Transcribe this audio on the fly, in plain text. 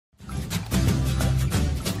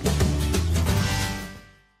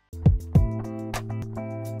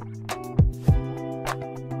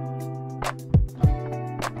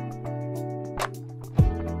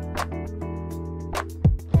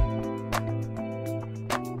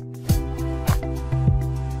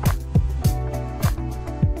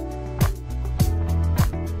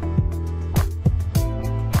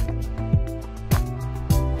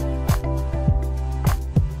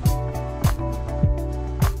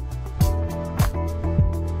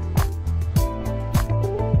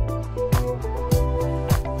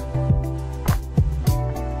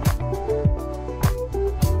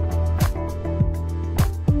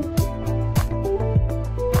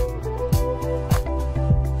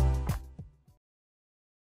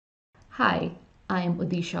Hi, I am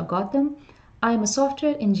Udeesha Gautam. I am a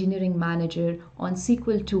software engineering manager on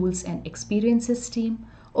SQL tools and experiences team.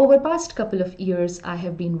 Over past couple of years, I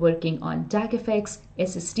have been working on DAGFX,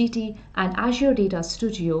 SSDT, and Azure Data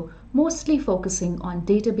Studio, mostly focusing on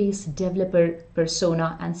database developer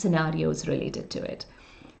persona and scenarios related to it.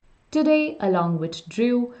 Today, along with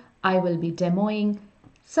Drew, I will be demoing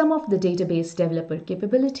some of the database developer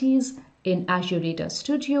capabilities in Azure Data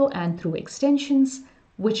Studio and through extensions,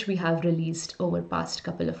 which we have released over past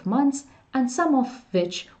couple of months and some of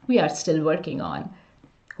which we are still working on.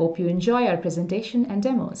 Hope you enjoy our presentation and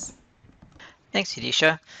demos. Thanks,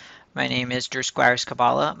 Udeesha. My name is Skwiers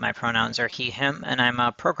Koballa. My pronouns are he, him, and I'm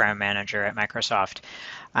a program manager at Microsoft.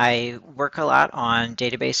 I work a lot on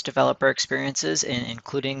database developer experiences,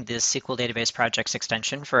 including the SQL Database Projects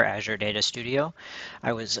extension for Azure Data Studio.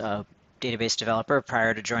 I was a database developer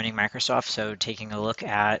prior to joining Microsoft, so taking a look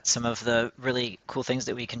at some of the really cool things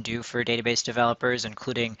that we can do for database developers,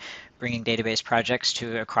 including bringing database projects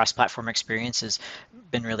to a cross-platform experience, has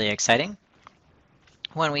been really exciting.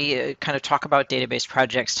 When we kind of talk about database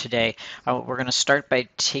projects today, we're going to start by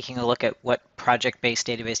taking a look at what project-based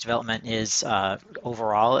database development is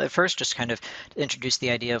overall at first, just kind of introduce the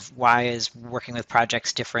idea of why is working with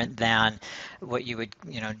projects different than what you would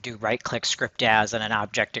do right-click script as in an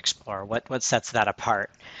object explorer. What sets that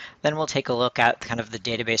apart? Then we'll take a look at kind of the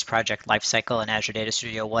database project lifecycle in Azure Data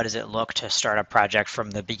Studio. What does it look to start a project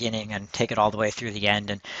from the beginning and take it all the way through the end?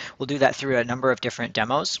 And we'll do that through a number of different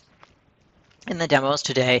demos. In the demos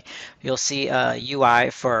today, you'll see a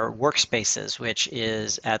UI for workspaces, which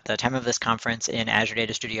is at the time of this conference in Azure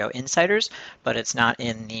Data Studio Insiders, but it's not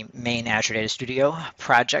in the main Azure Data Studio.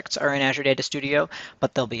 Projects are in Azure Data Studio,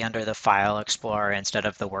 but they'll be under the File Explorer instead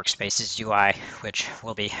of the Workspaces UI, which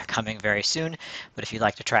will be coming very soon. But if you'd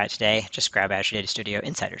like to try it today, just grab Azure Data Studio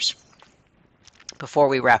Insiders. Before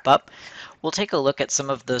we wrap up, we'll take a look at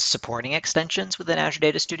some of the supporting extensions within Azure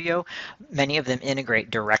Data Studio. Many of them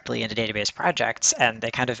integrate directly into database projects, and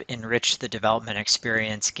they kind of enrich the development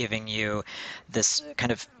experience, giving you this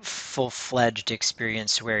kind of full-fledged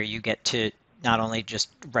experience where you get to not only just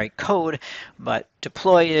write code, but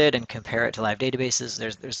deploy it and compare it to live databases.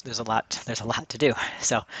 There's a lot to do.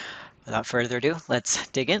 So without further ado, let's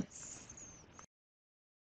dig in.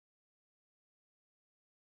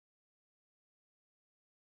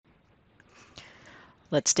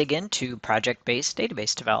 Let's dig into project-based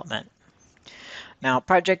database development. Now,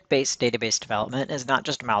 project-based database development is not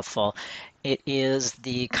just a mouthful. It is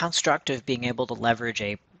the construct of being able to leverage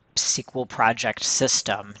a SQL project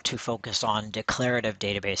system to focus on declarative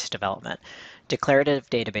database development. Declarative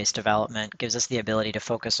database development gives us the ability to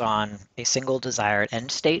focus on a single desired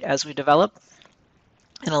end state as we develop,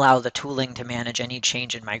 and allow the tooling to manage any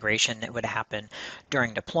change in migration that would happen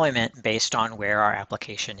during deployment based on where our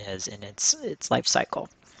application is in its life cycle.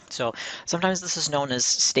 So sometimes this is known as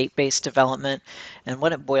state-based development, and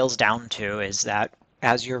what it boils down to is that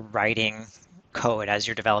as you're writing code, as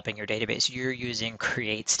you're developing your database, you're using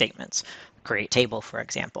create statements. Create table, for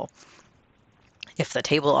example. If the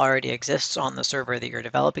table already exists on the server that you're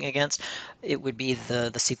developing against, it would be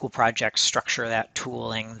the SQL project structure, that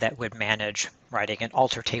tooling that would manage writing an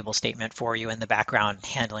alter table statement for you in the background,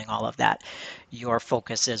 handling all of that. Your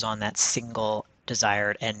focus is on that single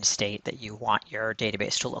desired end state that you want your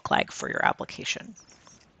database to look like for your application.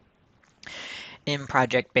 In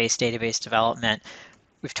project-based database development,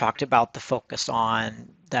 we've talked about the focus on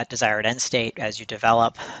that desired end state as you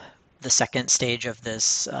develop. The second stage of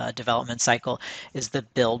this development cycle is the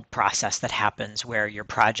build process that happens where your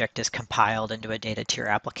project is compiled into a data tier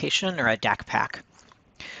application or a DAC pack.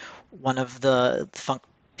 One of the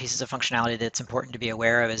pieces of functionality that's important to be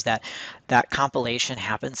aware of is that that compilation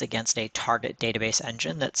happens against a target database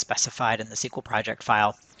engine that's specified in the SQL project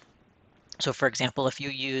file. So for example, if you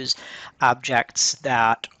use objects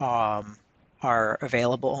that are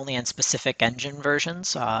available only in specific engine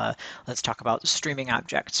versions. Let's talk about streaming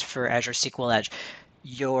objects for Azure SQL Edge.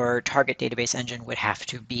 Your target database engine would have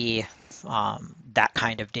to be that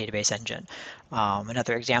kind of database engine.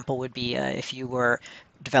 Another example would be if you were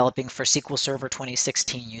developing for SQL Server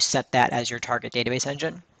 2016, you set that as your target database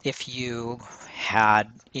engine. If you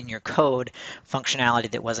had in your code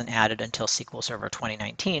functionality that wasn't added until SQL Server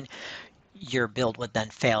 2019, your build would then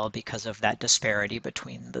fail because of that disparity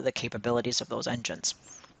between the capabilities of those engines.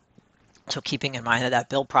 So keeping in mind that that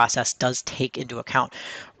build process does take into account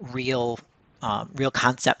real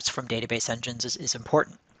concepts from database engines is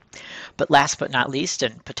important. But last but not least,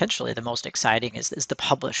 and potentially the most exciting, is the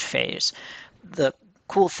publish phase. The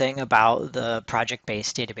cool thing about the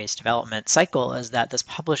project-based database development cycle is that this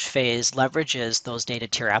publish phase leverages those data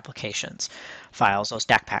tier applications files, those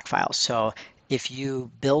DACPAC files. So if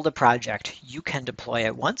you build a project, you can deploy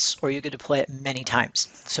it once or you can deploy it many times.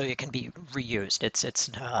 So it can be reused. It's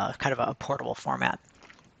kind of a portable format.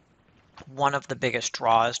 One of the biggest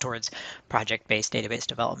draws towards project-based database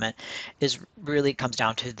development is really comes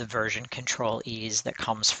down to the version control ease that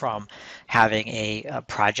comes from having a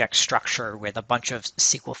project structure with a bunch of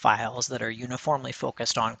SQL files that are uniformly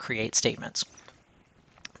focused on create statements.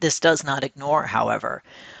 This does not ignore, however,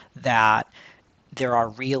 that there are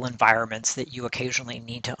real environments that you occasionally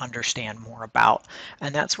need to understand more about.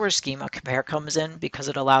 And that's where schema compare comes in, because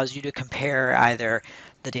it allows you to compare either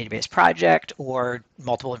the database project or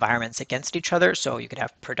multiple environments against each other. So you could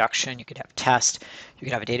have production, you could have test, you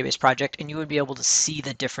could have a database project, and you would be able to see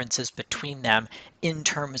the differences between them in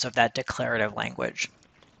terms of that declarative language.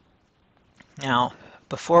 Now,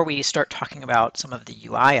 before we start talking about some of the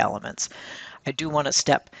UI elements, I do want to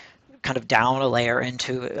step kind of down a layer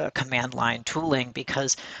into command line tooling,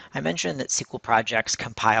 because I mentioned that SQL projects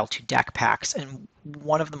compile to DACPACs, and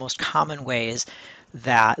one of the most common ways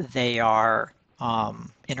that they are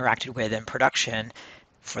interacted with in production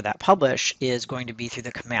for that publish is going to be through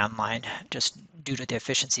the command line, just due to the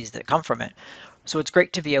efficiencies that come from it. So it's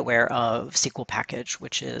great to be aware of SQL package,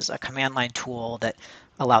 which is a command line tool that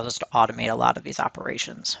allows us to automate a lot of these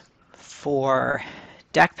operations. For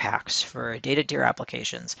DACPACs, for data tier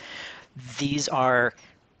applications, these are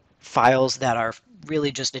files that are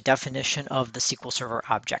really just a definition of the SQL Server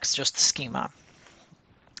objects, just the schema.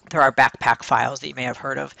 There are backpack files that you may have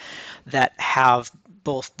heard of that have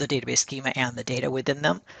both the database schema and the data within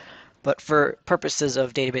them. But for purposes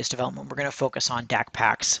of database development, we're going to focus on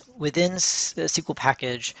DACPACs. Within the SQL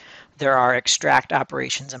package, there are extract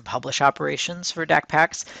operations and publish operations for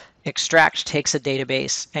DACPACs. Extract takes a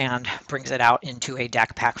database and brings it out into a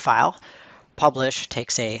DACPAC file. Publish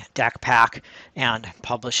takes a DACPAC and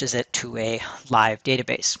publishes it to a live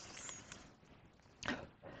database.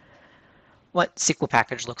 What SQL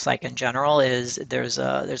package looks like in general is there's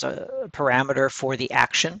a parameter for the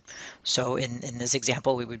action. So in this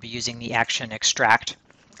example, we would be using the action extract.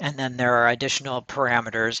 And then there are additional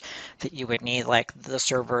parameters that you would need, like the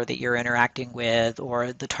server that you're interacting with,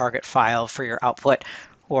 or the target file for your output,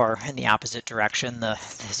 or in the opposite direction, the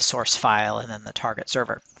source file and then the target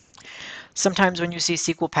server. Sometimes when you see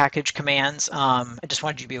SQL package commands, I just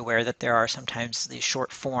wanted you to be aware that there are sometimes these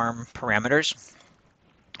short form parameters.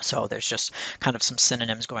 So there's just kind of some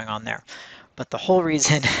synonyms going on there. But the whole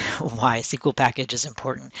reason why SQL package is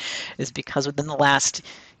important is because within the last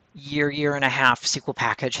year and a half, SQL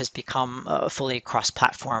package has become fully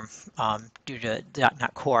cross-platform due to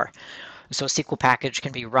 .NET Core. So SQL package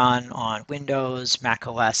can be run on Windows, Mac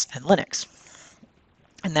OS, and Linux.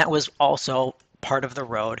 And that was also part of the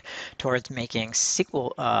road towards making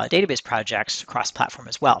SQL database projects cross-platform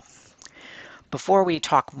as well. Before we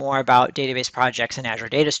talk more about database projects in Azure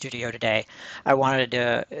Data Studio today, I wanted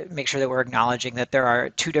to make sure that we're acknowledging that there are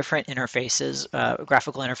two different interfaces,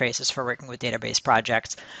 graphical interfaces for working with database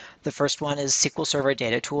projects. The first one is SQL Server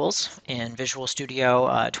Data Tools in Visual Studio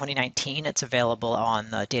 2019. It's available on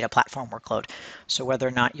the Data Platform workload. So whether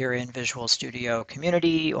or not you're in Visual Studio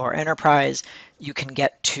Community or Enterprise, you can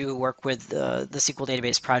get to work with the SQL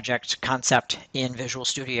database project concept in Visual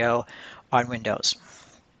Studio on Windows.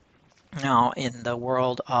 Now, in the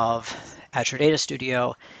world of Azure Data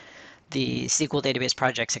Studio, the SQL Database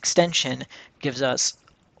Projects extension gives us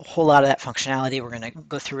a whole lot of that functionality. We're going to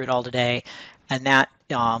go through it all today, and that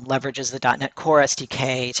leverages the .NET Core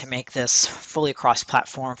SDK to make this fully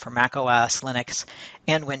cross-platform for Mac OS, Linux,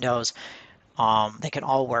 and Windows. They can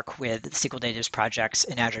all work with the SQL Database Projects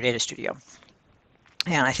in Azure Data Studio.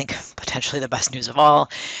 And I think potentially the best news of all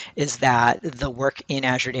is that the work in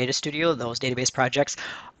Azure Data Studio, those database projects,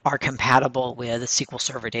 are compatible with SQL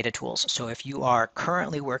Server data tools. So if you are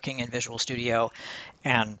currently working in Visual Studio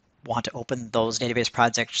and want to open those database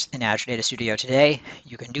projects in Azure Data Studio today,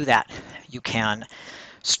 you can do that. You can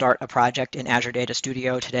start a project in Azure Data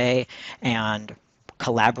Studio today and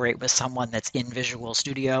collaborate with someone that's in Visual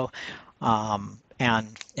Studio,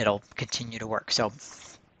 and it'll continue to work. So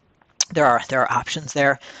there are options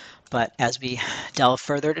there, but as we delve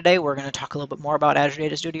further today, we're going to talk a little bit more about Azure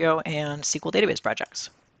Data Studio and SQL database projects.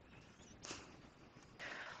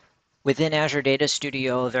 Within Azure Data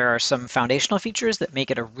Studio, there are some foundational features that make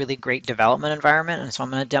it a really great development environment, and so I'm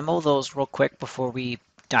going to demo those real quick before we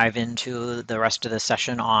dive into the rest of the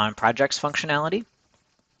session on projects functionality.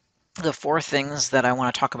 The four things that I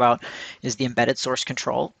want to talk about is the embedded source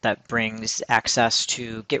control that brings access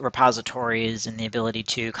to Git repositories and the ability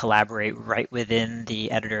to collaborate right within the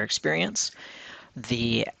editor experience.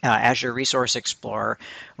 The Azure Resource Explorer,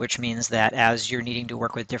 which means that as you're needing to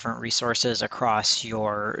work with different resources across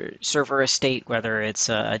your server estate, whether it's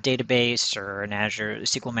a database or an Azure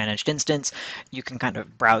SQL managed instance, you can kind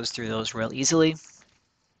of browse through those real easily.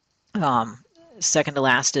 Um, Second to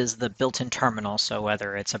last is the built-in terminal. So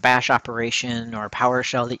whether it's a bash operation or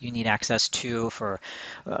PowerShell that you need access to for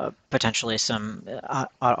potentially some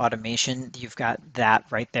automation, you've got that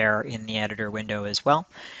right there in the editor window as well.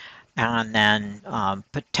 And then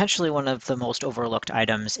potentially one of the most overlooked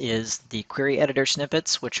items is the query editor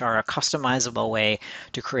snippets, which are a customizable way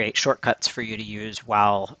to create shortcuts for you to use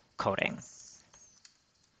while coding.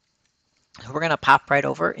 So we're going to pop right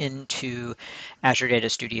over into Azure Data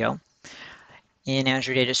Studio. In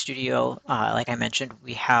Azure Data Studio, like I mentioned,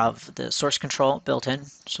 we have the source control built in.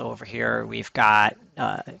 So over here, we've got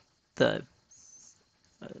the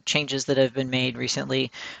changes that have been made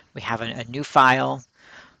recently. We have a new file.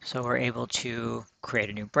 So we're able to create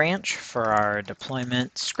a new branch for our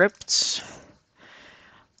deployment scripts.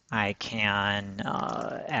 I can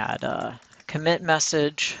add a commit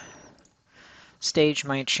message, stage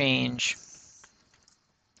my change,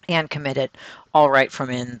 and commit it all right from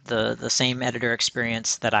in the same editor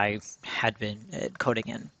experience that I had been coding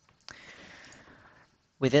in.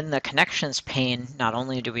 Within the connections pane, not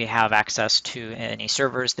only do we have access to any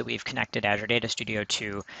servers that we've connected Azure Data Studio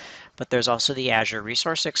to, but there's also the Azure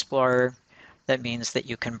Resource Explorer. That means that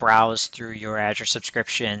you can browse through your Azure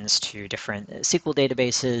subscriptions to different SQL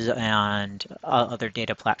databases and other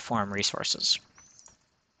data platform resources.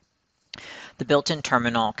 The built-in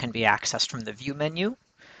terminal can be accessed from the View menu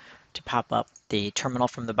to pop up the terminal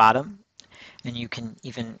from the bottom, and you can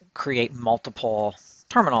even create multiple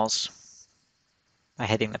terminals by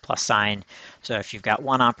hitting the plus sign. So if you've got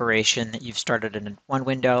one operation that you've started in one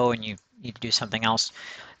window and you need to do something else,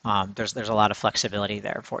 there's a lot of flexibility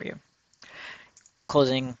there for you.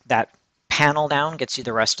 Closing that panel down gets you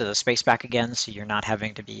the rest of the space back again, so you're not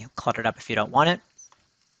having to be cluttered up if you don't want it.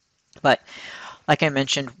 But like I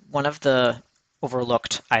mentioned, one of the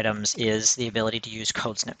overlooked items is the ability to use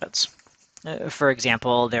code snippets. For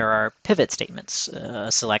example, there are pivot statements,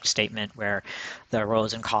 a select statement where the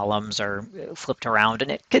rows and columns are flipped around, and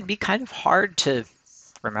it can be kind of hard to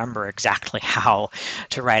remember exactly how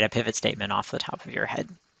to write a pivot statement off the top of your head.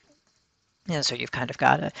 And so you've kind of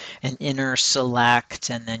got an inner select,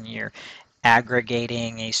 and then you're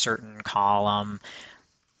aggregating a certain column.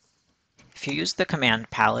 If you use the command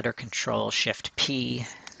palette or Control Shift P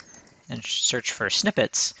and search for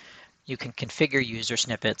snippets, you can configure user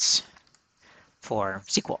snippets for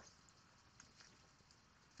SQL.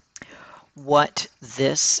 What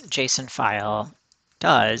this JSON file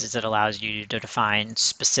does is it allows you to define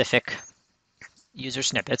specific user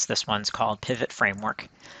snippets. This one's called Pivot Framework,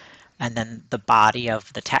 and then the body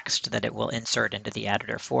of the text that it will insert into the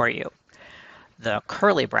editor for you. The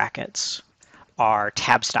curly brackets are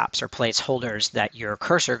tab stops or placeholders that your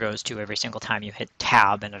cursor goes to every single time you hit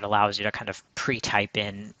tab, and it allows you to kind of pre-type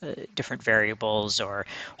in different variables or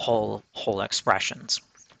whole expressions.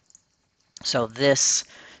 So this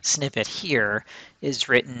snippet here is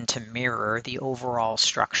written to mirror the overall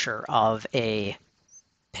structure of a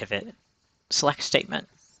pivot select statement.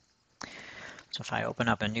 So if I open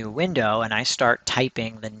up a new window and I start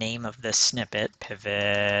typing the name of this snippet,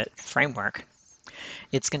 Pivot Framework,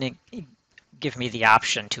 it's going to give me the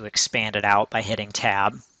option to expand it out by hitting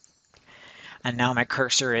Tab. And now my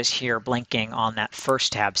cursor is here blinking on that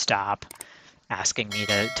first tab stop, asking me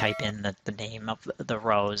to type in the name of the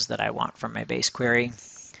rows that I want from my base query.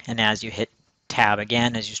 And as you hit Tab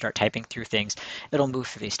again, as you start typing through things, it'll move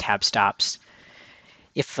through these tab stops.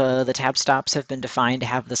 If the tab stops have been defined to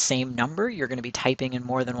have the same number, you're going to be typing in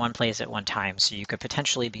more than one place at one time. So you could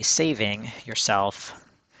potentially be saving yourself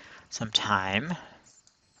some time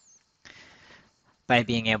by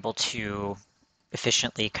being able to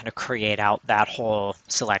efficiently kind of create out that whole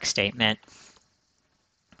select statement.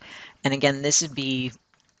 And again, this would be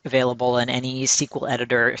available in any SQL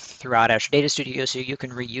editor throughout Azure Data Studio, so you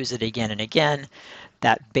can reuse it again and again.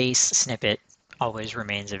 That base snippet always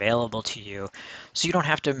remains available to you. So you don't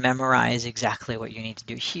have to memorize exactly what you need to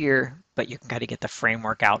do here, but you can kind of get the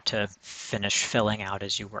framework out to finish filling out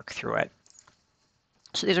as you work through it.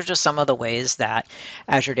 So these are just some of the ways that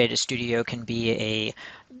Azure Data Studio can be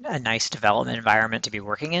a nice development environment to be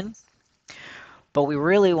working in. But we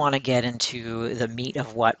really want to get into the meat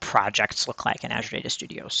of what projects look like in Azure Data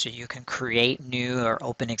Studio. So you can create new or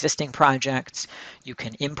open existing projects. You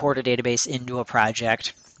can import a database into a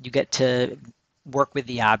project. You get to work with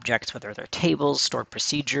the objects, whether they're tables, stored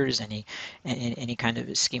procedures, any kind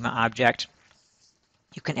of schema object.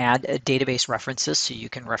 You can add database references, so you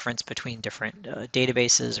can reference between different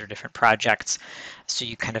databases or different projects, so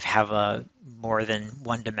you kind of have a more than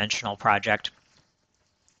one-dimensional project.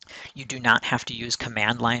 You do not have to use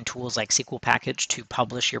command line tools like SQL package to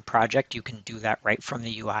publish your project. You can do that right from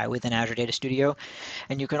the UI within Azure Data Studio.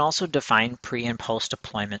 And you can also define pre and post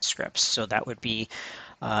deployment scripts. So that would be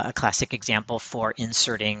a classic example for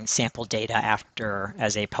inserting sample data after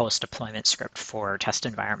as a post deployment script for test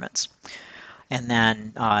environments. And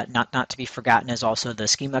then not to be forgotten is also the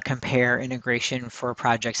schema compare integration for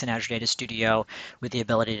projects in Azure Data Studio with the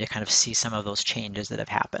ability to kind of see some of those changes that have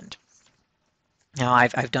happened. Now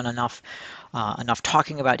I've done enough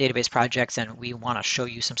talking about database projects, and we want to show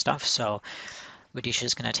you some stuff. So Udeesha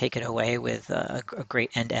is going to take it away with a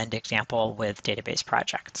great end-to-end example with database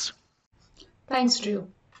projects. Thanks, Drew.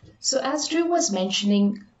 So as Drew was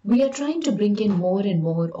mentioning, we are trying to bring in more and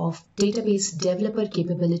more of database developer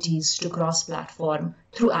capabilities to cross-platform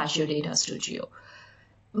through Azure Data Studio.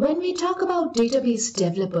 When we talk about database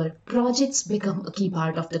developer, projects become a key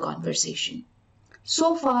part of the conversation.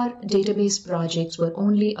 So far, database projects were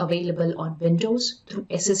only available on Windows through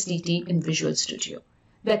SSDT in Visual Studio,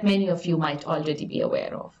 that many of you might already be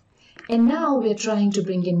aware of. And now we're trying to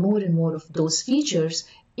bring in more and more of those features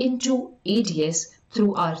into ADS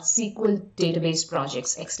through our SQL database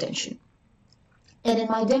projects extension. And in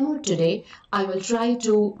my demo today, I will try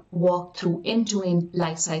to walk through end-to-end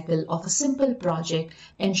lifecycle of a simple project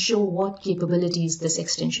and show what capabilities this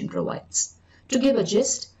extension provides. To give a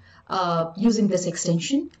gist, using this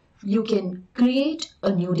extension, you can create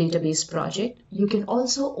a new database project. You can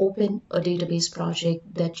also open a database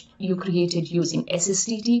project that you created using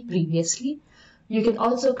SSDT previously. You can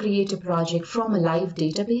also create a project from a live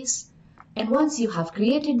database. And once you have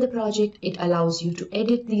created the project, it allows you to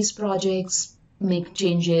edit these projects, make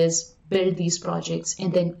changes, build these projects,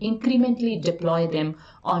 and then incrementally deploy them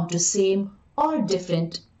onto same or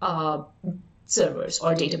different servers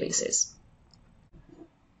or databases.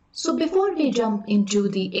 So before we jump into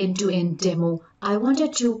the end-to-end demo, I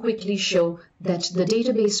wanted to quickly show that the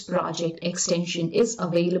database project extension is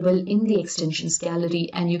available in the extensions gallery,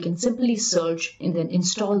 and you can simply search and then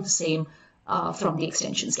install the same from the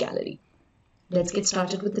extensions gallery. Let's get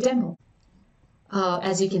started with the demo.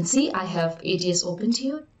 As you can see, I have ADS opened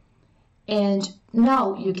here. And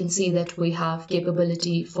now you can see that we have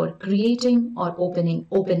capability for creating or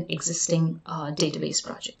open existing database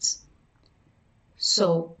projects.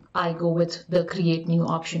 So I go with the create new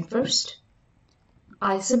option first.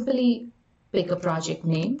 I simply pick a project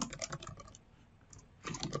name.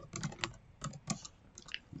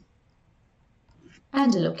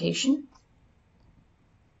 And a location.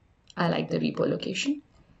 I like the repo location.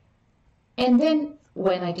 And then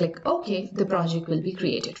when I click OK, the project will be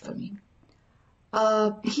created for me.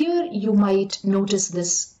 Here you might notice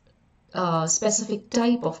this specific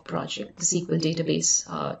type of project, the SQL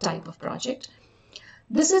database type of project.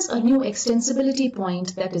 This is a new extensibility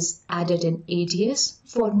point that is added in ADS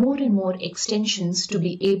for more and more extensions to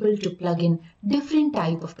be able to plug in different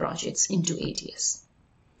type of projects into ADS.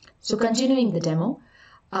 So continuing the demo,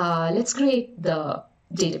 let's create the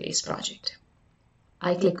database project.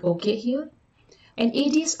 I click OK here, and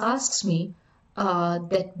ADS asks me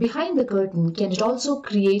that behind the curtain, can it also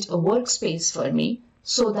create a workspace for me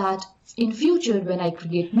so that in future when I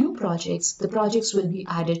create new projects, the projects will be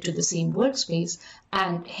added to the same workspace,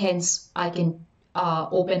 and hence I can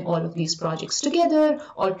open all of these projects together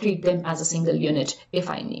or treat them as a single unit if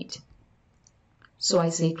I need. So I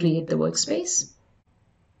say create the workspace.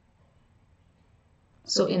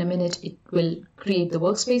 So in a minute, it will create the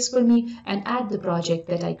workspace for me and add the project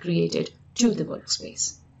that I created to the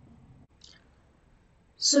workspace.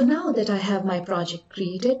 So now that I have my project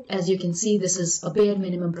created, as you can see, this is a bare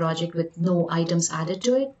minimum project with no items added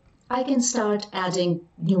to it. I can start adding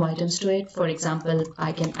new items to it. For example,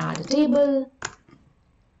 I can add a table.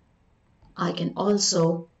 I can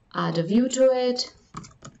also add a view to it.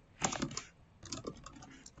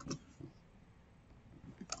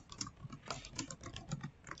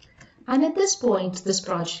 And at this point, this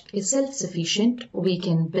project is self-sufficient. We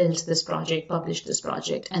can build this project, publish this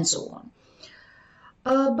project, and so on.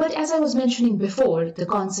 But as I was mentioning before, the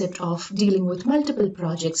concept of dealing with multiple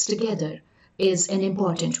projects together is an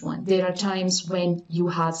important one. There are times when you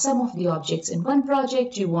have some of the objects in one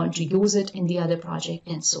project, you want to use it in the other project,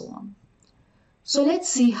 and so on. So let's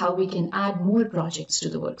see how we can add more projects to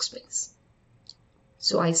the workspace.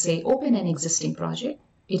 So I say open an existing project.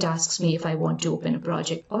 It asks me if I want to open a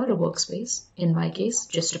project or a workspace. In my case,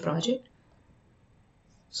 just a project.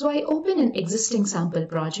 So I open an existing sample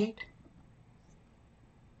project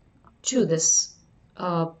to this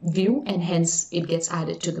view, and hence it gets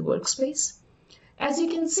added to the workspace. As you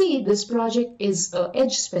can see, this project is a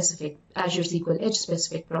edge-specific, Azure SQL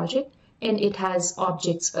edge-specific project, and it has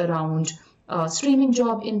objects around streaming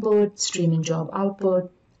job input, streaming job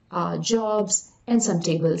output, jobs, and some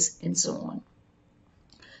tables, and so on.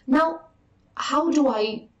 Now, how do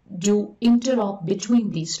I do interop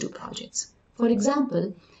between these two projects? For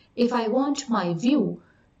example, if I want my view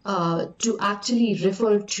to actually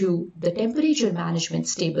refer to the temperature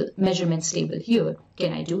measurements table here,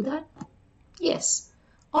 can I do that? Yes.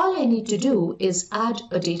 All I need to do is add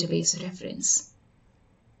a database reference.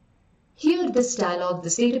 Here, this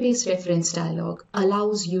database reference dialog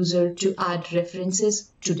allows user to add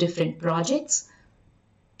references to different projects,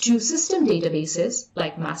 to system databases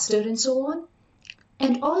like master and so on,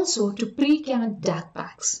 and also to pre-canned DAC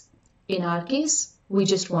packs. In our case, we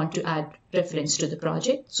just want to add reference to the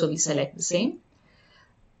project, so we select the same.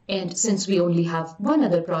 And since we only have one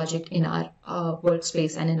other project in our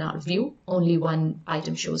workspace and in our view, only one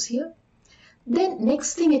item shows here. Then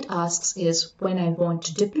next thing it asks is, when I want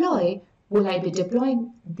to deploy, will I be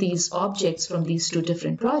deploying these objects from these two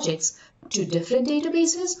different projects to different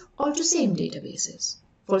databases or to same databases?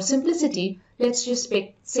 For simplicity, let's just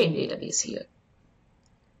pick same database here.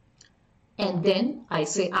 And then I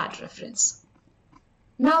say add reference.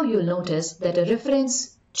 Now you'll notice that a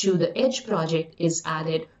reference to the Edge project is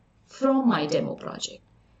added from my demo project.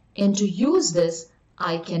 And to use this,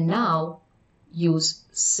 I can now use,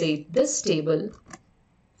 say, this table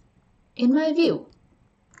in my view.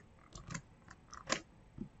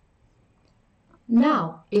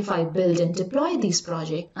 Now, if I build and deploy these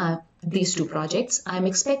two projects, I'm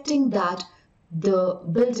expecting that the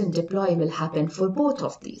build and deploy will happen for both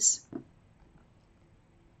of these.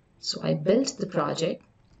 So I built the project,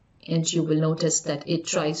 and you will notice that it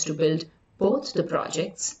tries to build both the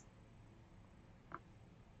projects.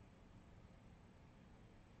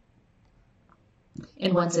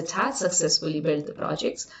 And once it has successfully built the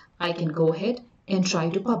projects, I can go ahead and try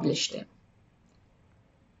to publish them.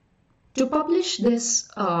 To publish these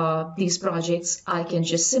projects, I can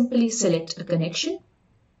just simply select a connection.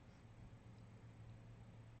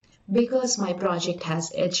 Because my project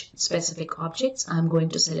has edge-specific objects, I'm going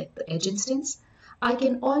to select the edge instance. I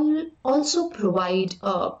can also provide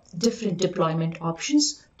different deployment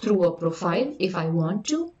options through a profile if I want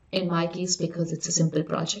to. In my case, because it's a simple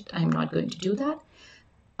project, I'm not going to do that.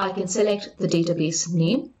 I can select the database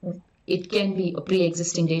name. It can be a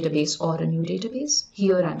pre-existing database or a new database.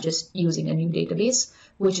 Here, I'm just using a new database,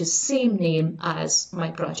 which is same name as my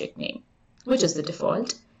project name, which is the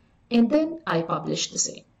default. And then I publish the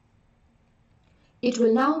same. It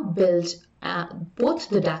will now build both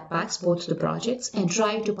the DAC packs, both the projects, and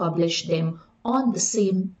try to publish them on the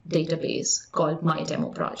same database called My Demo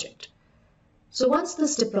Project. So once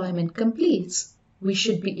this deployment completes, we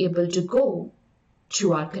should be able to go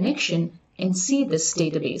to our connection and see this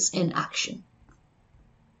database in action.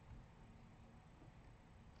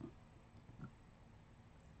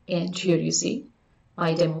 And here you see,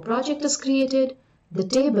 My Demo Project is created. The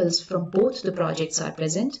tables from both the projects are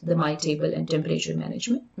present, the My Table and temperature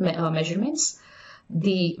measurements.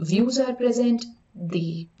 The views are present,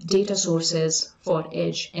 the data sources for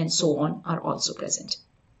Edge and so on are also present.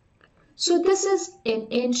 So this is an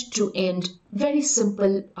end-to-end, very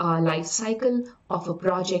simple life cycle of a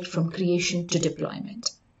project from creation to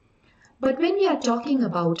deployment. But when we are talking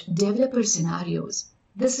about developer scenarios,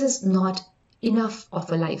 this is not enough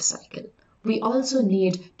of a life cycle. We also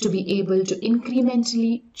need to be able to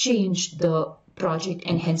incrementally change the project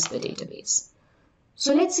and hence the database.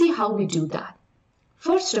 So let's see how we do that.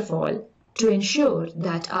 First of all, to ensure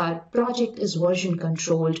that our project is version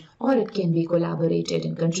controlled or it can be collaborated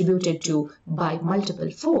and contributed to by multiple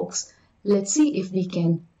folks, let's see if we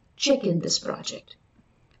can check in this project.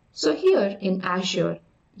 So here in Azure,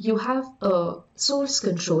 you have a source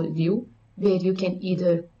control view where you can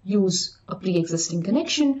either use a pre-existing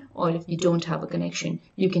connection, or if you don't have a connection,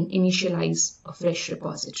 you can initialize a fresh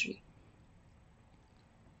repository.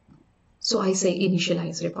 So I say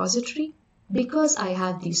initialize repository. Because I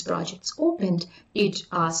have these projects opened, it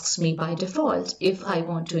asks me by default if I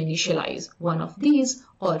want to initialize one of these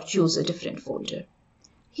or choose a different folder.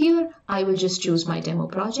 Here, I will just choose my demo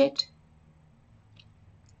project.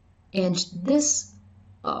 And this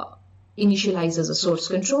initializes a source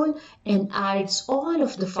control and adds all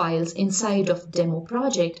of the files inside of demo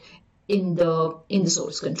project in the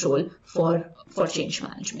source control for change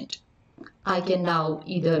management. I can now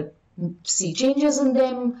either see changes in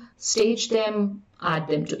them, stage them, add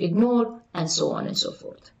them to ignore, and so on and so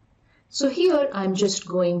forth. So here I'm just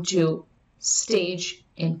going to stage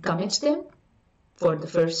and commit them for the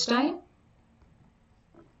first time.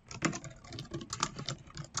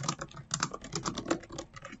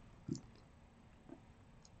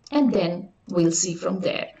 And then we'll see from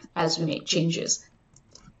there as we make changes.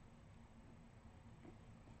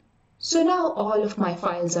 So now all of my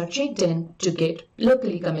files are checked in to get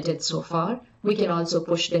locally committed so far. We can also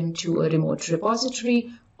push them to a remote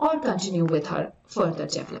repository or continue with our further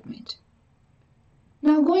development.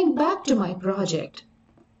 Now going back to my project,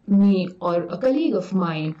 me or a colleague of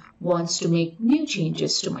mine wants to make new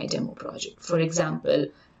changes to my demo project. For example,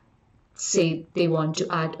 say they want to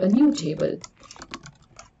add a new table.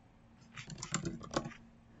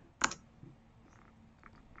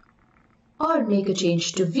 Or make a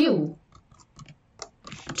change to view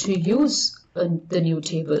to use the new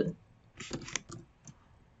table,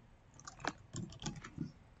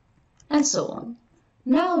 and so on.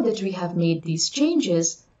 Now that we have made these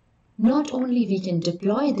changes, not only we can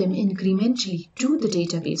deploy them incrementally to the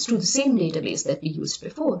database, to the same database that we used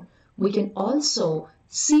before, we can also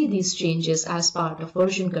see these changes as part of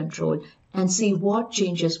version control and see what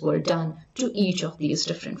changes were done to each of these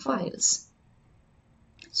different files.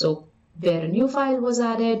 So where a new file was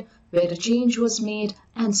added, where a change was made,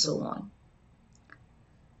 and so on.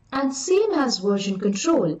 And same as version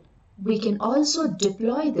control, we can also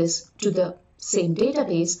deploy this to the same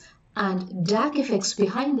database, and DAC effects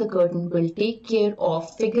behind the curtain will take care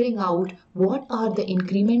of figuring out what are the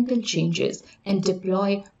incremental changes and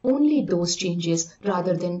deploy only those changes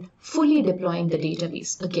rather than fully deploying the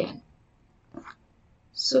database again.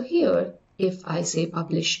 So here, if I say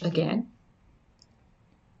publish again,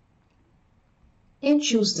 and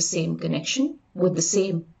choose the same connection with the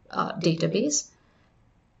same database.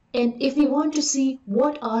 And if we want to see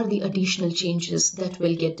what are the additional changes that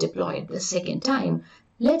will get deployed the second time,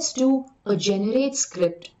 let's do a generate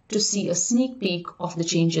script to see a sneak peek of the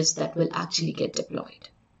changes that will actually get deployed.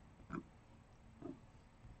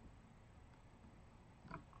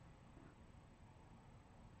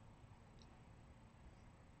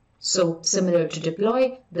 So similar to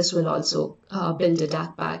deploy, this will also build a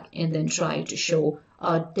DAC pack and then try to show,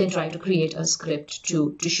 try to create a script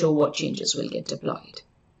to show what changes will get deployed.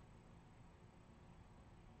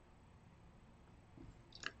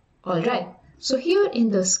 All right, so here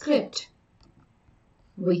in the script,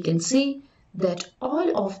 we can see that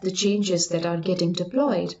all of the changes that are getting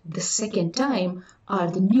deployed the second time are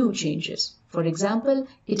the new changes. For example,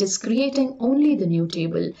 it is creating only the new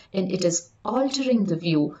table and it is altering the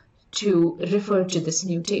view to refer to this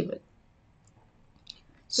new table.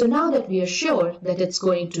 So now that we are sure that it's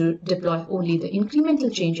going to deploy only the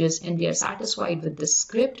incremental changes and we are satisfied with this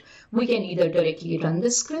script, we can either directly run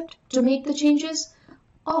this script to make the changes,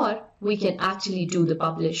 or we can actually do the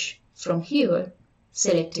publish from here,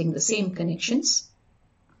 selecting the same connections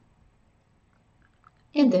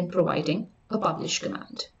and then providing a publish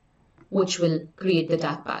command, which will create the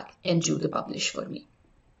DAC pack and do the publish for me.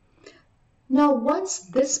 Now, once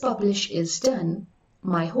this publish is done,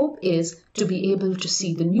 my hope is to be able to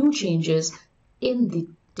see the new changes in the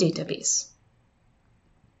database.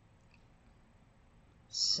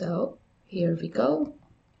 So here we go,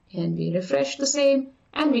 and we refresh the same,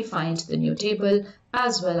 and we find the new table,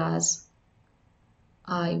 as well as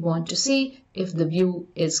I want to see if the view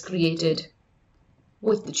is created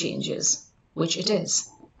with the changes, which it is.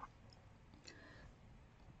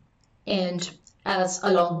 And as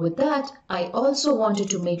along with that, I also wanted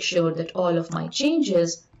to make sure that all of my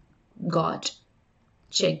changes got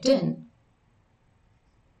checked in.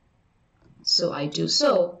 So I do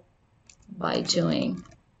so by doing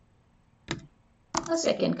a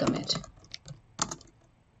second commit.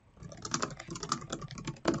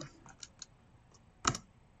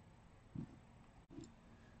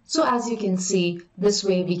 So as you can see, this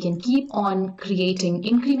way we can keep on creating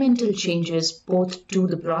incremental changes both to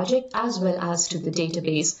the project as well as to the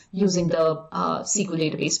database using the SQL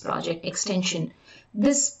database project extension.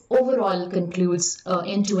 This overall concludes an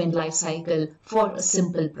end-to-end lifecycle for a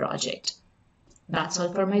simple project. That's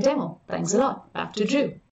all for my demo. Thanks a lot. Back to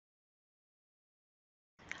Drew.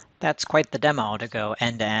 That's quite the demo to go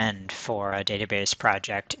end-to-end for a database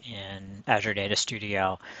project in Azure Data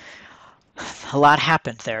Studio. A lot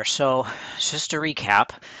happened there. So just to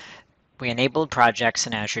recap, we enabled projects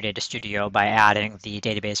in Azure Data Studio by adding the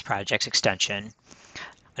database projects extension.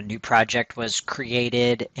 a new project was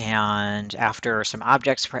created, and after some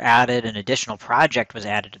objects were added, an additional project was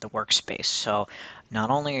added to the workspace. So not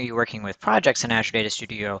only are you working with projects in Azure Data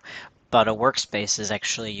Studio, but a workspace is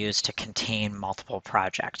actually used to contain multiple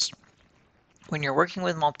projects. When you're working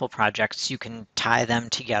with multiple projects, you can tie them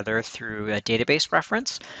together through a database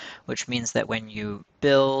reference, which means that when you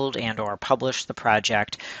build and or publish the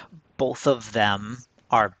project, both of them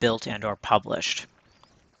are built and or published.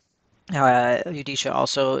 Udeesha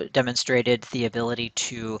also demonstrated the ability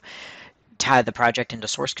to tie the project into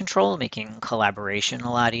source control, making collaboration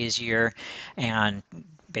a lot easier, and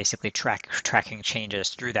basically tracking changes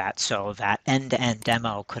through that. So that end-to-end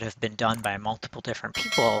demo could have been done by multiple different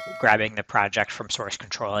people grabbing the project from source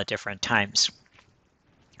control at different times.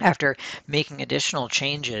 After making additional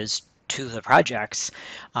changes to the projects,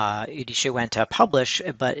 Udeesha went to publish,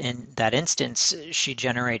 but in that instance, she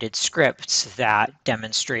generated scripts that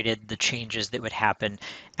demonstrated the changes that would happen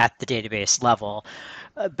at the database level.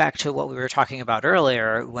 Back to what we were talking about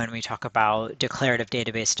earlier when we talk about declarative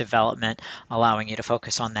database development, allowing you to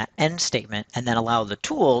focus on that end statement and then allow the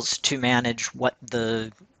tools to manage what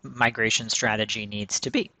the migration strategy needs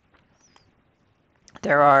to be.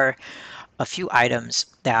 There are a few items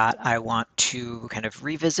that I want to kind of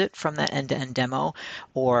revisit from that end-to-end demo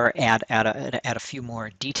or add a few more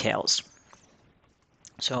details.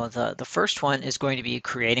 So the first one is going to be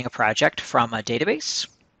creating a project from a database.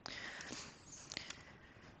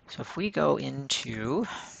 So if we go into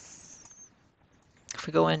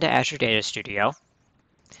Azure Data Studio,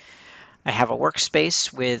 I have a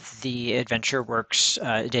workspace with the AdventureWorks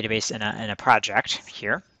database in a project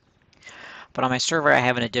here. But on my server, I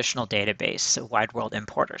have an additional database, Wide World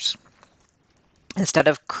Importers. Instead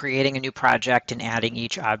of creating a new project and adding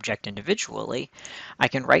each object individually, I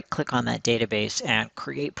can right-click on that database and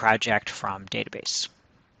create project from database.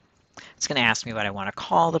 It's going to ask me what I want to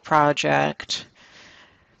call the project.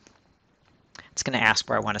 It's going to ask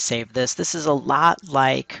where I want to save this. This is a lot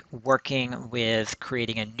like working with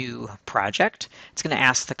creating a new project. It's going to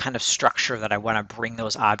ask the kind of structure that I want to bring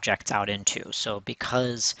those objects out into. So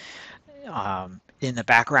because in the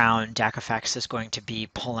background, DACFX is going to be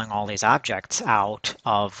pulling all these objects out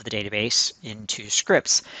of the database into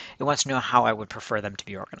scripts. It wants to know how I would prefer them to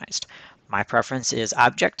be organized. My preference is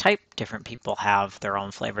object type. Different people have their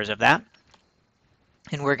own flavors of that.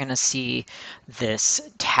 And we're going to see this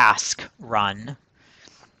task run.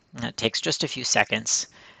 And it takes just a few seconds.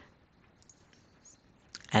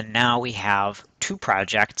 And now we have two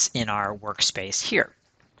projects in our workspace here.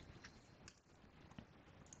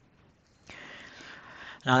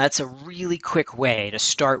 Now that's a really quick way to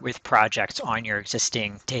start with projects on your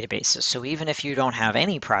existing databases. So even if you don't have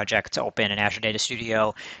any projects open in Azure Data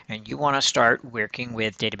Studio and you want to start working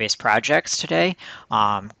with database projects today,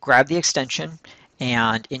 grab the extension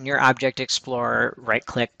and in your Object Explorer,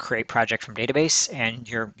 right-click, create project from database, and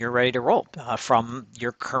you're ready to roll from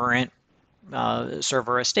your current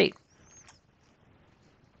server estate.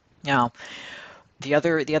 Now, the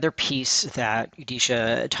other piece that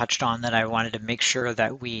Udeesha touched on that I wanted to make sure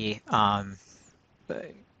that we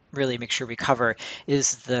really make sure we cover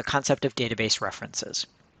is the concept of database references.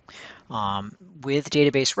 With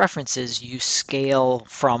database references, you scale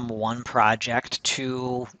from one project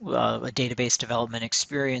to a database development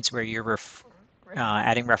experience where you're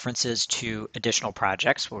adding references to additional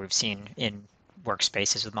projects, what we've seen in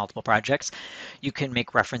workspaces with multiple projects. You can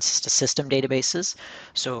make references to system databases.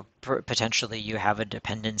 So potentially you have a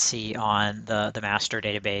dependency on the master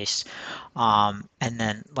database. And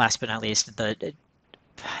then last but not least, the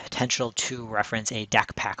potential to reference a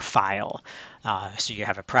DACPAC file. So you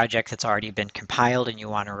have a project that's already been compiled and you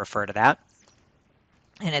want to refer to that.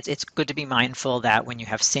 And it's good to be mindful that when you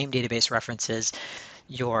have same database references,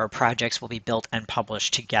 your projects will be built and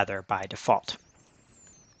published together by default.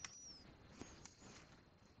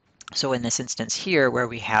 So in this instance here, where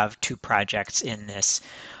we have two projects in this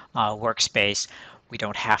workspace, we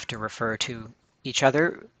don't have to refer to each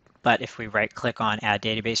other, but if we right-click on Add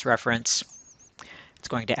Database Reference, it's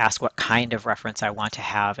going to ask what kind of reference I want to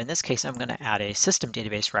have. In this case, I'm going to add a system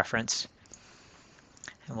database reference,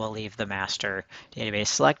 and we'll leave the master database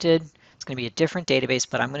selected. It's going to be a different database,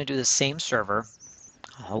 but I'm going to do the same server.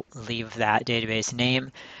 I'll leave that database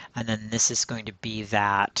name, and then this is going to be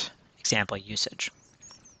that example usage.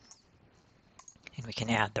 And we can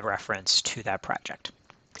add the reference to that project.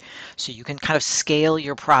 So you can kind of scale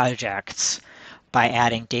your projects by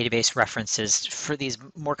adding database references for these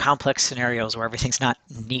more complex scenarios where everything's not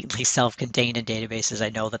neatly self-contained in databases. I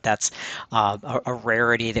know that that's a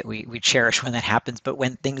rarity that we cherish when that happens, but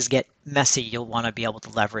when things get messy, you'll want to be able to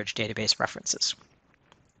leverage database references.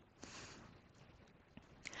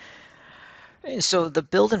 So the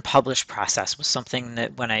build and publish process was something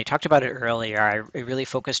that when I talked about it earlier, I really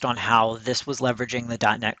focused on how this was leveraging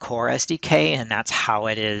the .NET Core SDK, and that's how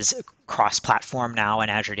it is cross-platform now in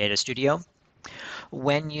Azure Data Studio.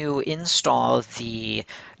 When you install the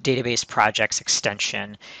database projects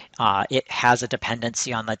extension, it has a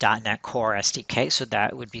dependency on the .NET Core SDK, so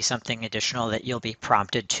that would be something additional that you'll be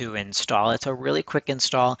prompted to install. It's a really quick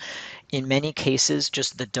install. In many cases,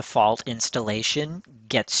 just the default installation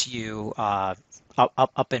gets you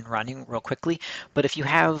up and running real quickly. But if you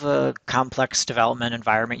have a complex development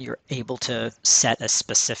environment, you're able to set a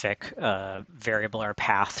specific variable or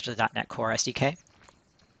path to the .NET Core SDK.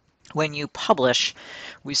 When you publish,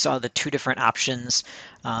 we saw the two different options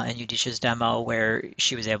in Udeesha's demo where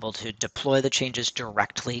she was able to deploy the changes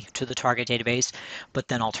directly to the target database, but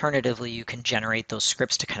then alternatively, you can generate those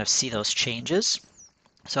scripts to kind of see those changes.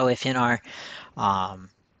 So um,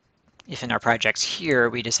 if in our projects here,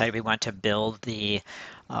 we decided we want to build the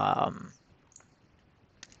um,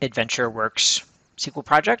 AdventureWorks SQL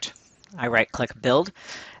project, I right-click Build,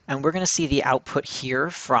 and we're going to see the output here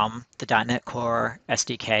from the .NET Core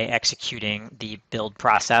SDK executing the build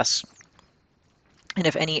process. And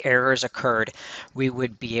if any errors occurred, we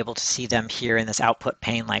would be able to see them here in this output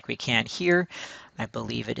pane like we can here. I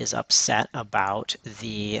believe it is upset about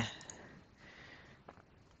the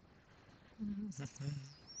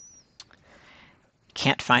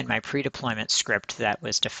can't find my pre-deployment script that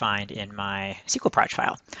was defined in my SQL proj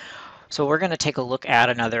file. So we're going to take a look at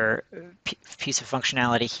another piece of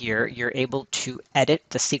functionality here. You're able to edit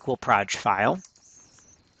the SQL proj file.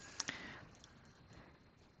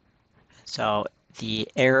 So the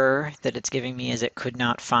error that it's giving me is it could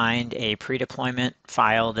not find a pre-deployment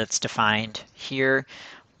file that's defined here.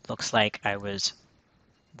 Looks like I was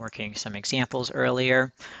working some examples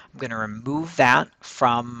earlier. I'm going to remove that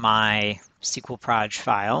from my SQL proj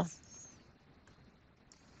file.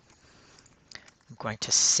 I'm going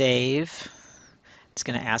to save. It's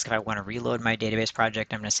going to ask if I want to reload my database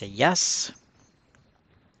project. I'm going to say yes.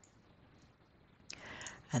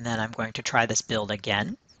 And then I'm going to try this build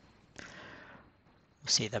again. We'll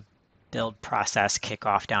see the build process kick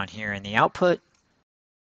off down here in the output.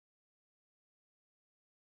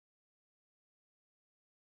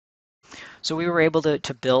 So we were able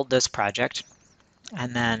to build this project,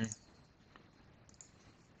 and then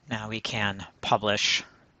now we can publish,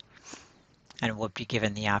 and we'll be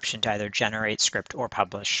given the option to either generate script or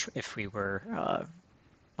publish if we were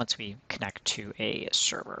once we connect to a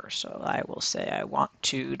server. So I will say I want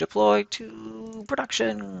to deploy to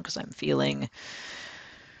production because I'm feeling.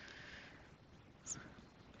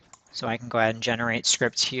 So I can go ahead and generate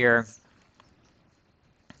scripts here.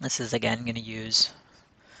 This is again going to use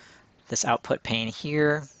this output pane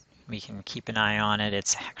here. We can keep an eye on it.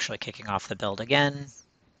 It's actually kicking off the build again.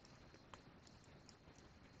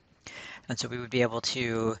 And so we would be able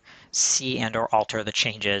to see and or alter the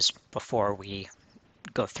changes before we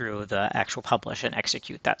go through the actual publish and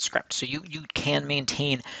execute that script. So you can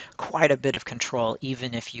maintain quite a bit of control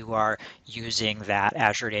even if you are using that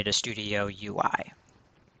Azure Data Studio UI.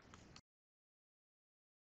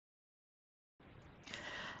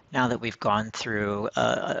 Now that we've gone through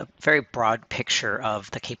a very broad picture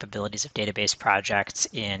of the capabilities of database projects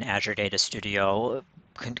in Azure Data Studio,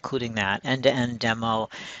 including that end-to-end demo,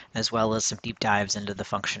 as well as some deep dives into the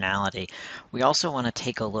functionality, we also want to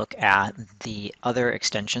take a look at the other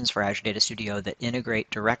extensions for Azure Data Studio that integrate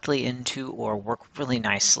directly into or work really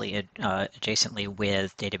nicely adjacently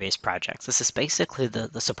with database projects. This is basically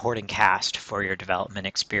the supporting cast for your development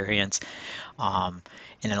experience, and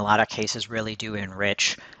in a lot of cases really do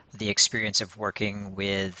enrich the experience of working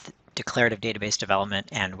with declarative database development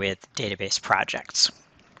and with database projects.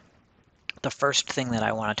 The first thing that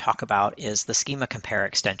I want to talk about is the Schema Compare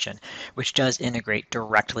extension, which does integrate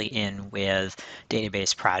directly in with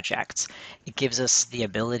database projects. It gives us the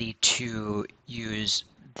ability to use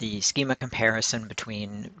the schema comparison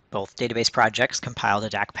between both database projects compiled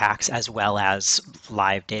to DAC packs as well as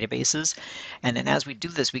live databases. And then as we do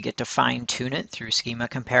this, we get to fine tune it through schema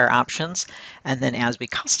compare options. And then as we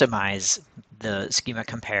customize the schema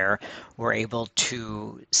compare, we're able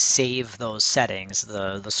to save those settings,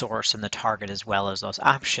 the source and the target as well as those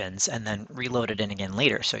options, and then reload it in again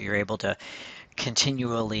later. So you're able to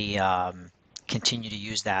continually continue to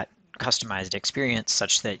use that customized experience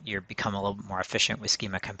such that you become a little more efficient with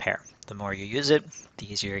schema compare. The more you use it,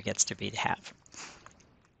 the easier it gets to be to have.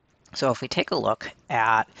 So if we take a look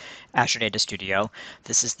at Azure Data Studio,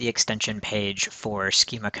 this is the extension page for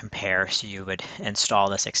schema compare. So you would install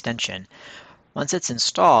this extension. Once it's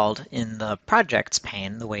installed in the projects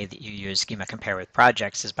pane, the way that you use Schema Compare with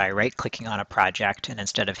projects is by right-clicking on a project, and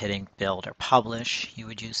instead of hitting build or publish, you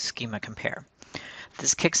would use Schema Compare.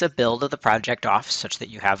 This kicks a build of the project off such that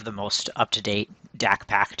you have the most up-to-date DAC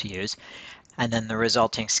pack to use, and then the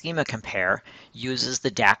resulting Schema Compare uses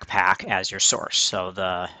the DAC pack as your source. So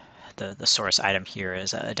the source item here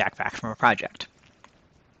is a DAC pack from a project.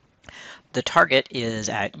 The target is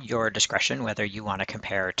at your discretion, whether you want to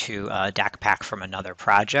compare to a DAC pack from another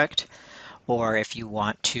project, or if you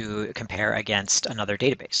want to compare against another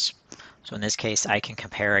database. So in this case, I can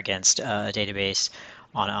compare against a database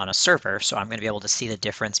on a server, so I'm going to be able to see the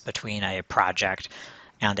difference between a project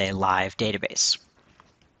and a live database.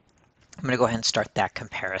 I'm going to go ahead and start that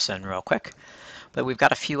comparison real quick. But we've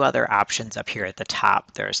got a few other options up here at the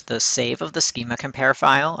top. There's the save of the schema compare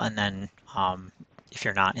file, and then if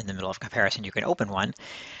you're not in the middle of a comparison, you can open one.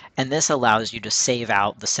 And this allows you to save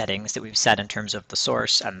out the settings that we've set in terms of the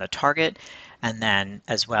source and the target, and then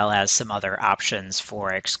as well as some other options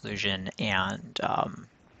for exclusion and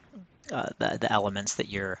the elements that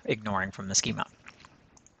you're ignoring from the schema.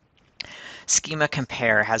 Schema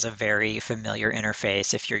Compare has a very familiar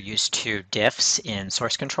interface if you're used to diffs in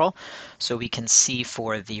source control. So we can see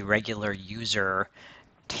for the regular user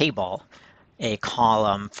table, a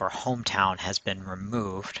column for hometown has been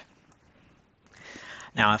removed.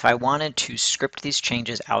 Now, if I wanted to script these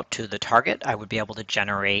changes out to the target, I would be able to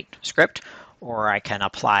generate script, or I can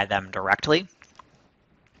apply them directly.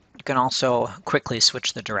 You can also quickly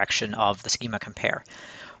switch the direction of the Schema Compare.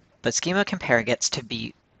 But Schema Compare gets to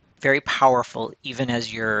be very powerful even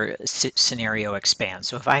as your scenario expands.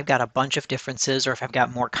 So if I've got a bunch of differences, or if I've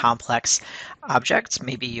got more complex objects,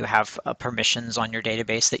 maybe you have permissions on your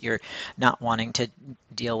database that you're not wanting to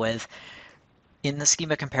deal with. In the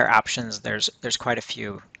Schema Compare options, there's quite a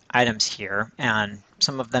few items here, and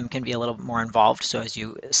some of them can be a little bit more involved. So as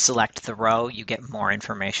you select the row, you get more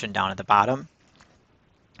information down at the bottom.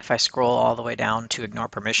 If I scroll all the way down to ignore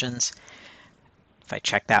permissions, if I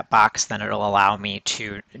check that box, then it'll allow me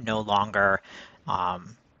to no longer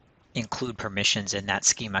include permissions in that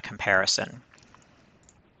schema comparison.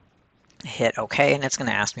 Hit OK, and it's going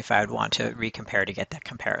to ask me if I would want to recompare to get that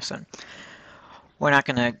comparison. We're not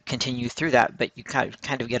going to continue through that, but you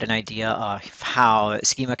kind of get an idea of how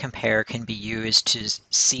Schema Compare can be used to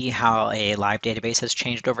see how a live database has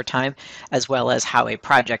changed over time, as well as how a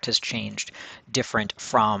project has changed different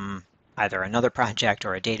from either another project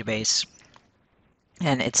or a database.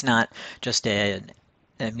 And it's not just an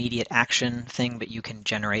immediate action thing, but you can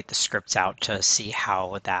generate the scripts out to see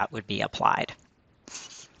how that would be applied.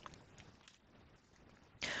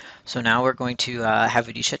 So now we're going to have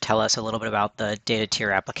Udeesha tell us a little bit about the data tier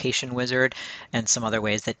application wizard and some other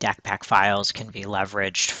ways that DACPack files can be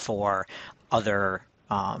leveraged for other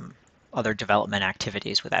development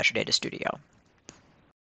activities with Azure Data Studio.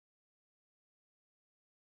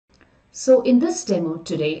 So in this demo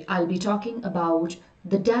today, I'll be talking about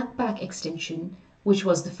the DACPack extension, which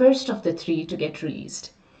was the first of the 3 to get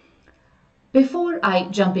released. Before I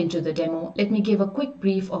jump into the demo, let me give a quick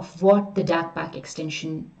brief of what the DACPack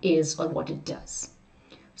extension is or what it does.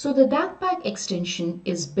 So the DACPack extension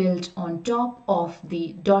is built on top of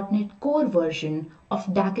the .NET Core version of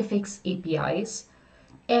DACFX APIs,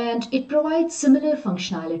 and it provides similar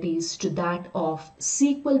functionalities to that of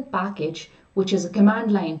SQL package, which is a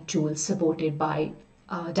command line tool supported by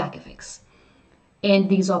DACFX. And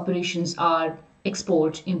these operations are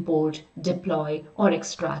export, import, deploy, or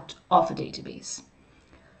extract of a database.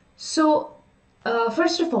 So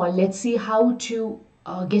first of all, let's see how to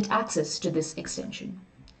get access to this extension.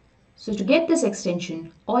 So to get this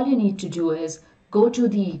extension, all you need to do is go to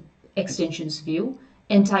the extensions view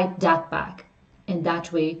and type DACPack, and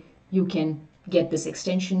that way you can get this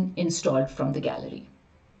extension installed from the gallery.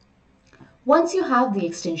 Once you have the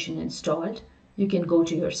extension installed, you can go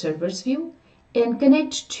to your servers view and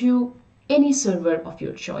connect to any server of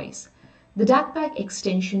your choice. The DACPack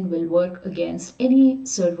extension will work against any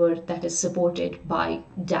server that is supported by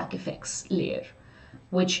DACFX layer,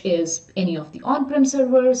 which is any of the on-prem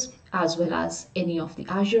servers as well as any of the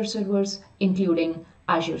Azure servers, including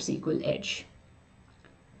Azure SQL Edge.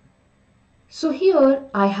 So here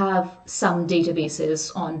I have some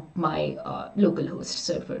databases on my localhost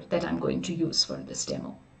server that I'm going to use for this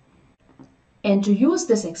demo. And to use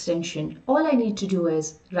this extension, all I need to do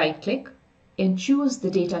is right-click and choose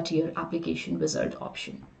the Data Tier Application Wizard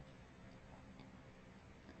option.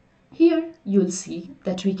 Here you'll see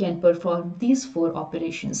that we can perform these 4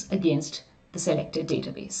 operations against the selected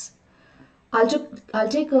database. I'll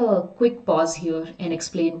take a quick pause here and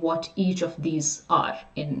explain what each of these are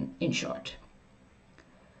in short.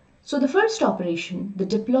 So the first operation, the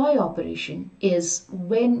deploy operation, is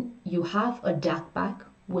when you have a DAC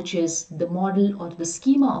which is the model or the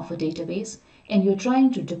schema of a database, and you're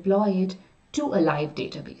trying to deploy it to a live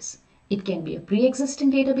database. It can be a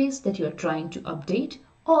pre-existing database that you're trying to update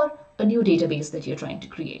or a new database that you're trying to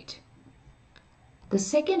create. The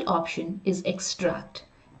second option is extract.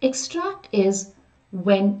 Extract is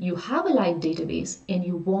when you have a live database and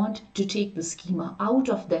you want to take the schema out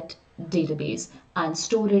of that database and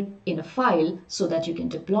store it in a file so that you can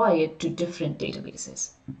deploy it to different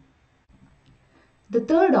databases. The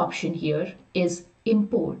third option here is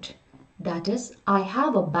import. That is, I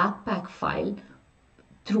have a backpack file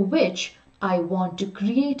through which I want to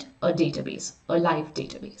create a database, a live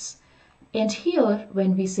database. And here,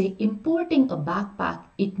 when we say importing a backpack,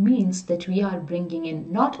 it means that we are bringing in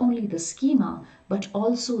not only the schema, but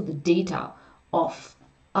also the data of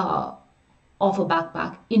a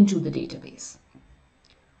backpack into the database.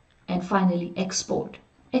 And finally, export.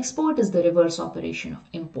 Export is the reverse operation of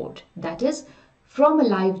import. That is, from a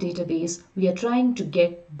live database, we are trying to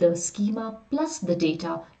get the schema plus the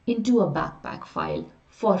data into a backpack file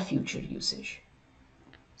for future usage.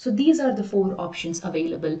 So these are the 4 options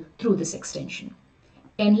available through this extension.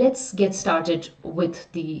 And let's get started with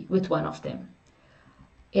one of them.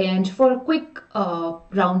 And for a quick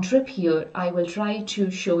round trip here, I will try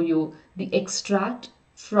to show you the extract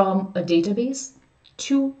from a database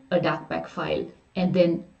to a DAC file, and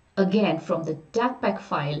then again from the DAC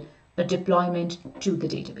file, a deployment to the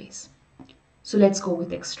database. So let's go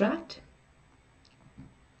with extract.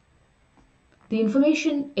 The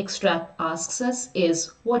information extract asks us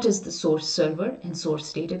is, what is the source server and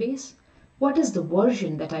source database? What is the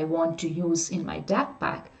version that I want to use in my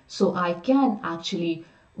DAC so I can actually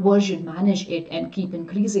version manage it and keep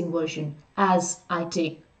increasing version as I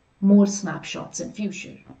take more snapshots in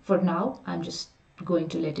future. For now, I'm just going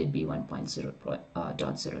to let it be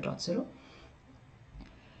 1.0.0.0.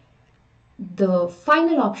 The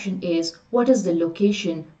final option is, what is the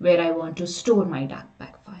location where I want to store my DAC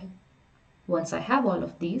file? Once I have all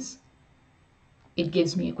of these, it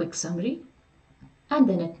gives me a quick summary, and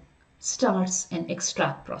then it starts an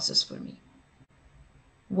extract process for me.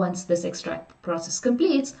 Once this extract process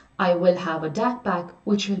completes, I will have a DAC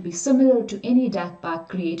which will be similar to any DAC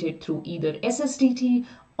created through either SSDT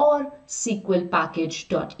or SQL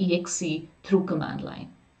package.exe through command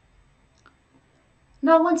line.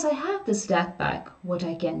 Now once I have this DAC what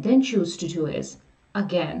I can then choose to do is,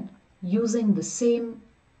 again, using the same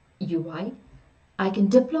UI, I can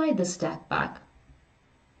deploy this DAC.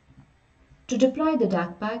 To deploy the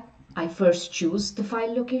DAC, I first choose the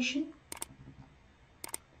file location,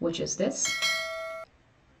 which is this.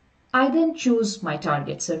 I then choose my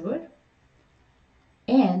target server,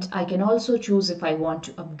 and I can also choose if I want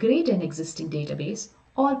to upgrade an existing database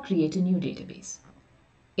or create a new database.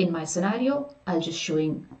 In my scenario, I'll just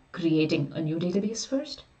showing creating a new database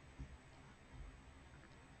first.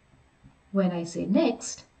 When I say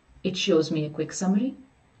next, it shows me a quick summary,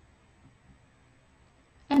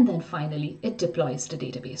 and then finally it deploys the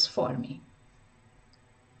database for me.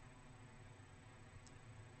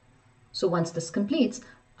 So once this completes,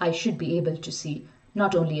 I should be able to see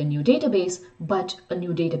not only a new database, but a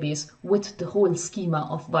new database with the whole schema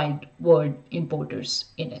of wide word importers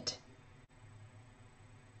in it.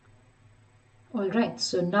 All right,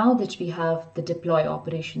 so now that we have the deploy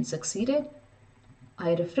operation succeeded,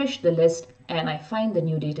 I refresh the list and I find the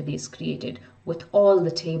new database created with all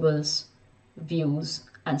the tables, views,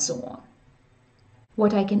 and so on.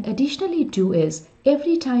 What I can additionally do is,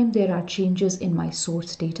 every time there are changes in my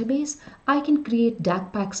source database, I can create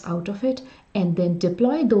DAC out of it and then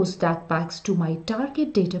deploy those DAC to my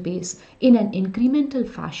target database in an incremental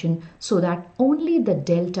fashion so that only the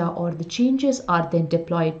delta or the changes are then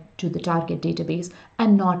deployed to the target database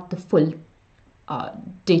and not the full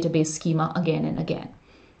database schema again and again.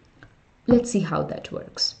 Let's see how that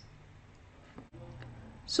works.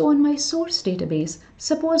 So on my source database,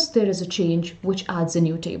 suppose there is a change which adds a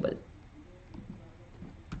new table.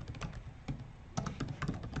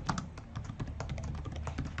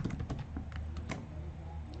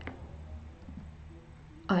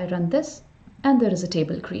 I run this and there is a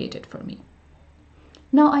table created for me.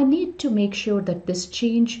 Now I need to make sure that this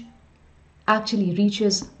change actually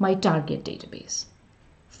reaches my target database.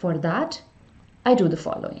 For that, I do the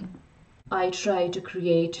following. I try to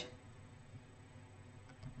create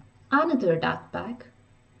another DAC.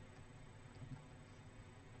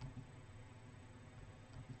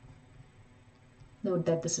 Note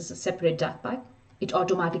that this is a separate DAC. It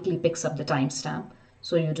automatically picks up the timestamp,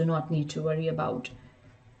 so you do not need to worry about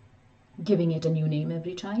giving it a new name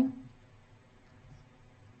every time.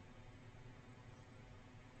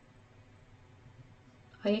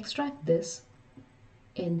 I extract this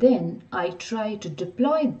and then I try to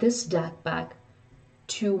deploy this DAC back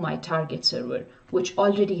to my target server, which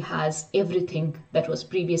already has everything that was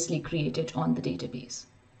previously created on the database.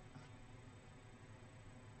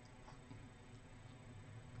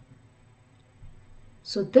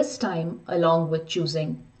 So this time, along with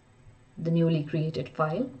choosing the newly created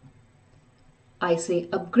file, I say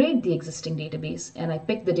upgrade the existing database and I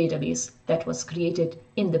pick the database that was created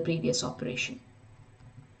in the previous operation.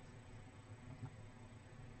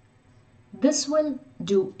 This will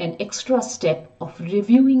do an extra step of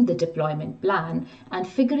reviewing the deployment plan and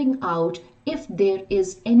figuring out if there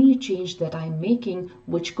is any change that I'm making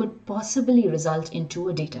which could possibly result into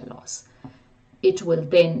a data loss. It will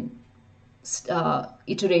then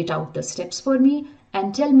iterate out the steps for me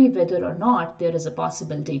and tell me whether or not there is a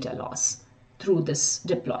possible data loss through this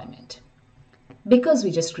deployment. Because we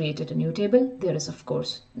just created a new table, there is of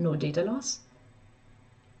course no data loss.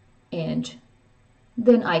 And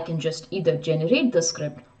then I can just either generate the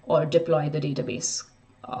script or deploy the database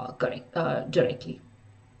directly.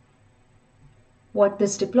 What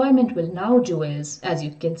this deployment will now do is, as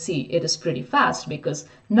you can see, it is pretty fast because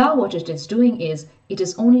now what it is doing is it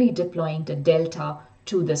is only deploying the delta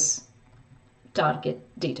to this target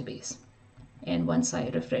database. And once I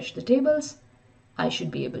refresh the tables, I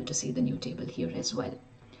should be able to see the new table here as well.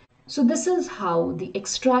 So this is how the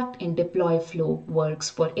extract and deploy flow works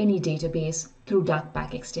for any database through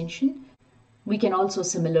DACPack extension. We can also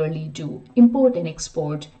similarly do import and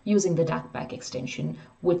export using the DACPack extension,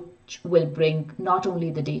 which will bring not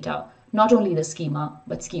only the schema,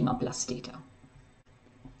 but schema plus data.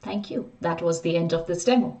 Thank you. That was the end of this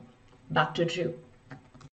demo. Back to Drew.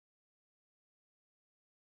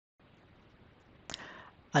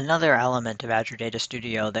 Another element of Azure Data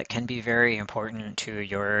Studio that can be very important to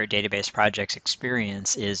your database project's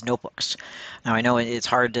experience is notebooks. Now, I know it's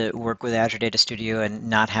hard to work with Azure Data Studio and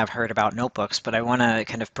not have heard about notebooks, but I want to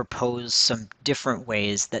kind of propose some different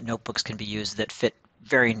ways that notebooks can be used that fit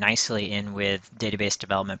very nicely in with database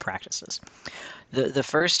development practices. The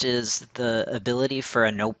first is the ability for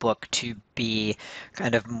a notebook to be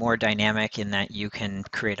kind of more dynamic in that you can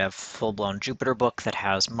create a full-blown Jupyter book that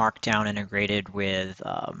has Markdown integrated with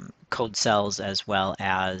code cells as well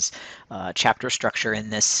as chapter structure in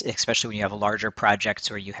this, especially when you have larger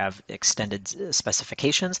projects or you have extended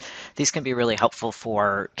specifications. These can be really helpful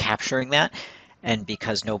for capturing that. And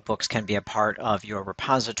because notebooks can be a part of your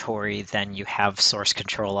repository, then you have source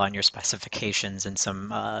control on your specifications and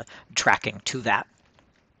some tracking to that.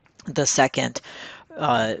 The second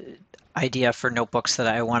idea for notebooks that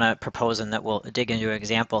I want to propose and that we'll dig into an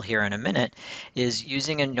example here in a minute is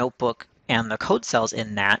using a notebook and the code cells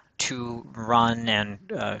in that to run and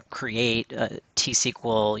create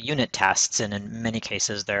T-SQL unit tests. And in many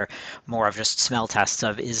cases, they're more of just smell tests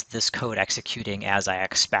of, is this code executing as I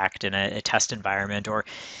expect in a test environment or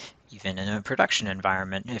even in a production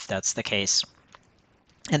environment, if that's the case.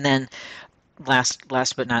 And then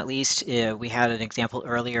last but not least, we had an example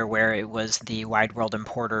earlier where it was the Wide World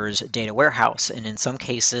Importers data warehouse. And in some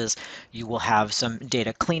cases, you will have some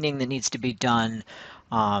data cleaning that needs to be done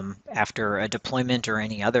after a deployment or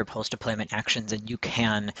any other post-deployment actions, and you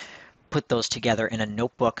can put those together in a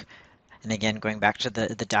notebook. And again, going back to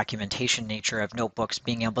the documentation nature of notebooks,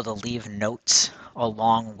 being able to leave notes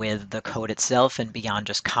along with the code itself and beyond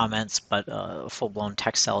just comments, but full-blown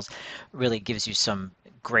text cells really gives you some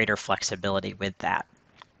greater flexibility with that.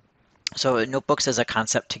 So notebooks as a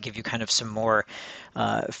concept to give you kind of some more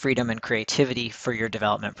freedom and creativity for your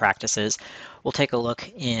development practices. We'll take a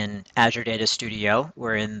look in Azure Data Studio.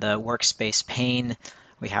 We're in the workspace pane.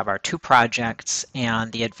 We have our two projects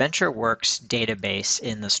and the AdventureWorks database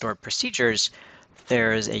in the stored procedures.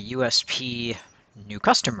 There's a USP new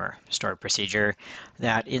customer stored procedure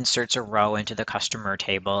that inserts a row into the customer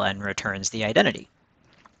table and returns the identity.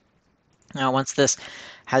 Now, once this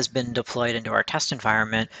has been deployed into our test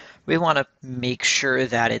environment, we want to make sure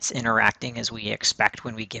that it's interacting as we expect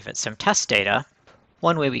when we give it some test data.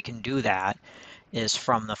 One way we can do that is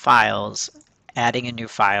from the files, adding a new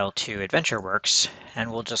file to AdventureWorks, and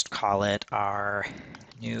we'll just call it our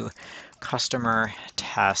new customer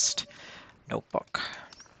test notebook.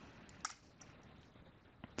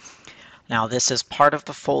 Now this is part of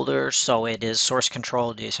the folder, so it is source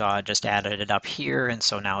controlled. You saw I just added it up here, and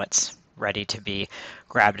so now it's ready to be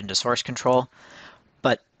grabbed into source control.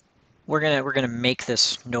 But we're gonna make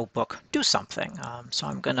this notebook do something. So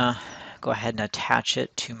I'm gonna go ahead and attach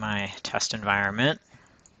it to my test environment.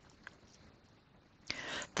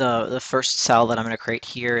 The first cell that I'm going to create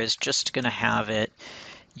here is just going to have it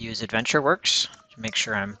use AdventureWorks to make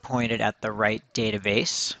sure I'm pointed at the right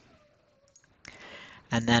database.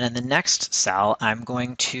 And then in the next cell, I'm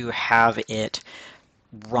going to have it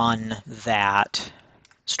run that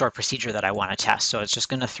stored procedure that I want to test. So it's just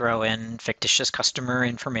going to throw in fictitious customer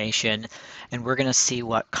information, and we're going to see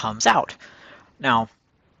what comes out. Now,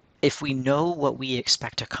 if we know what we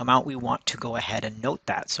expect to come out, we want to go ahead and note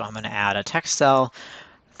that. So I'm going to add a text cell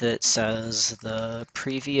that says the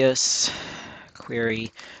previous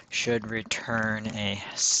query should return a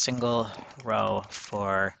single row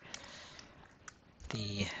for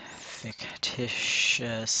the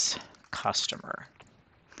fictitious customer.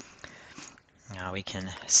 Now we can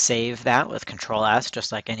save that with Control S,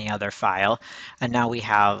 just like any other file. And now we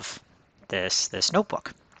have this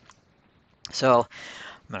notebook. So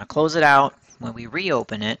I'm going to close it out. When we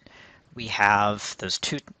reopen it, we have those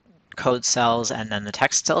two code cells and then the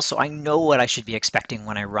text cell. So I know what I should be expecting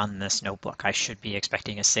when I run this notebook. I should be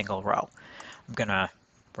expecting a single row. I'm going to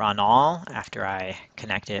run all after I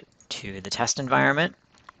connect it to the test environment.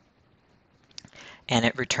 And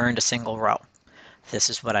it returned a single row. This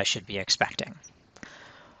is what I should be expecting.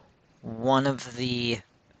 One of the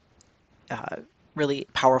really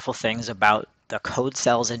powerful things about the code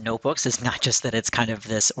cells in notebooks is not just that it's kind of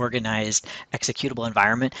this organized executable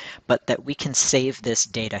environment, but that we can save this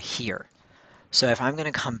data here. So if I'm going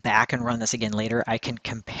to come back and run this again later, I can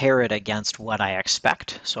compare it against what I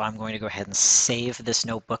expect. So I'm going to go ahead and save this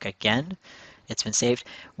notebook again. It's been saved.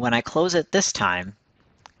 When I close it this time,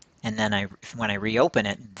 and then when I reopen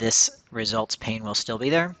it, this results pane will still be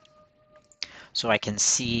there. So I can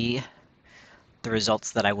see the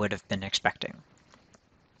results that I would have been expecting.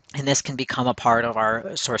 And this can become a part of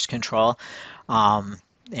our source control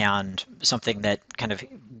and something that kind of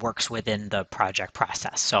works within the project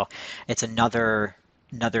process. So it's another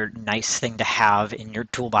nice thing to have in your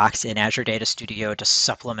toolbox in Azure Data Studio to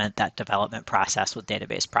supplement that development process with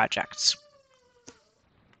database projects.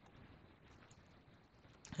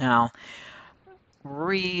 Now,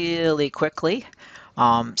 really quickly,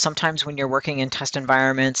 sometimes when you're working in test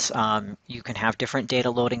environments, you can have different data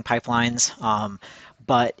loading pipelines,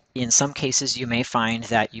 but in some cases you may find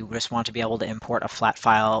that you just want to be able to import a flat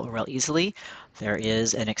file real easily. There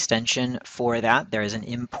is an extension for that. There is an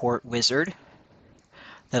import wizard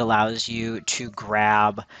that allows you to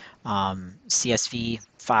grab CSV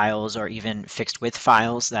files or even fixed width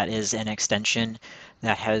files. That is an extension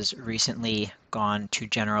that has recently gone to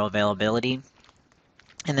general availability.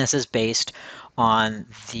 And this is based on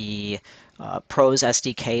the Pros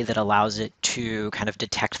SDK that allows it to kind of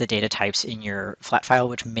detect the data types in your flat file,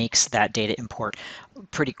 which makes that data import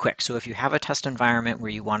pretty quick. So if you have a test environment where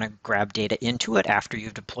you want to grab data into it after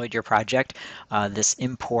you've deployed your project, this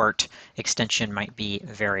import extension might be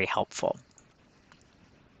very helpful.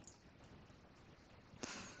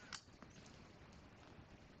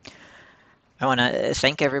 I want to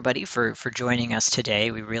thank everybody for joining us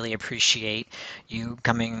today. We really appreciate you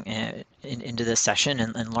coming into this session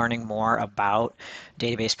and learning more about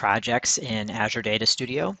database projects in Azure Data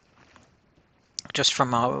Studio. Just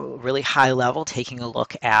from a really high level, taking a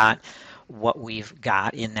look at what we've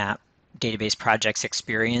got in that database projects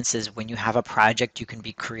experience is when you have a project, you can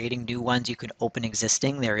be creating new ones, you can open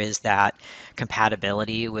existing. There is that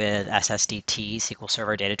compatibility with SSDT, SQL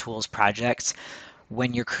Server Data Tools projects.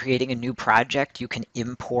 When you're creating a new project, you can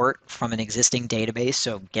import from an existing database,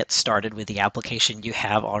 so get started with the application you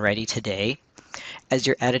have already today. As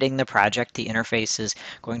you're editing the project, the interface is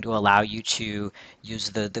going to allow you to use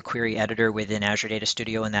the query editor within Azure Data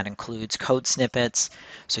Studio, and that includes code snippets.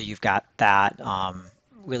 So you've got that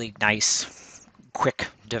really nice, quick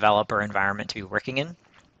developer environment to be working in.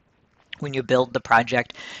 When you build the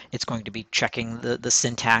project, it's going to be checking the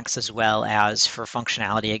syntax as well as for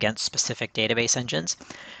functionality against specific database engines.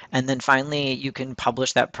 And then finally, you can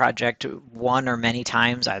publish that project one or many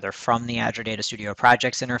times, either from the Azure Data Studio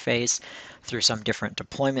projects interface, through some different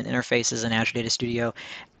deployment interfaces in Azure Data Studio,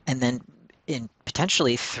 and then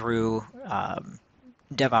potentially through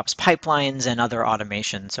DevOps pipelines and other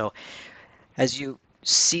automation. So as you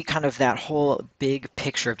see kind of that whole big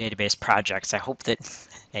picture of database projects, I hope that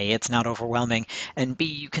A, it's not overwhelming, and B,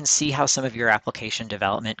 you can see how some of your application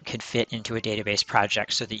development could fit into a database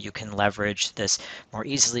project so that you can leverage this more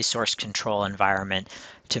easily source control environment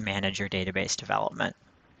to manage your database development.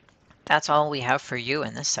 That's all we have for you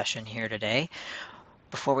in this session here today.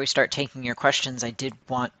 Before we start taking your questions, I did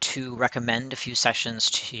want to recommend a few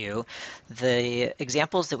sessions to you. The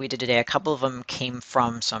examples that we did today, a couple of them came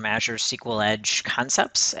from some Azure SQL Edge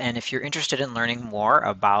concepts, and if you're interested in learning more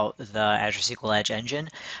about the Azure SQL Edge engine,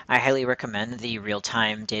 I highly recommend the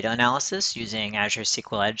real-time data analysis using Azure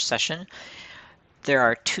SQL Edge session. There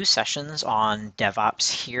are two sessions on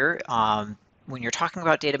DevOps here. when you're talking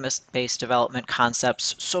about database development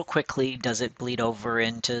concepts, so quickly does it bleed over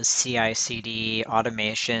into CI/CD,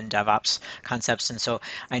 automation, DevOps concepts. And so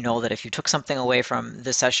I know that if you took something away from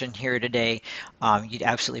the session here today, you'd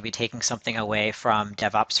absolutely be taking something away from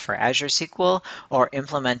DevOps for Azure SQL or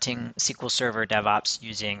implementing SQL Server DevOps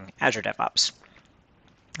using Azure DevOps.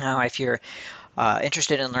 Now, if you're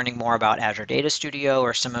interested in learning more about Azure Data Studio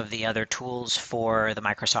or some of the other tools for the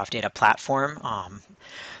Microsoft Data Platform,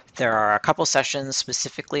 there are a couple sessions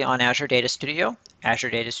specifically on Azure Data Studio, Azure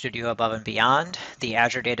Data Studio Above and Beyond, the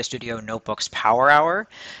Azure Data Studio Notebooks Power Hour,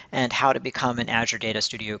 and how to become an Azure Data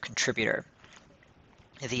Studio contributor.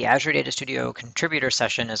 The Azure Data Studio contributor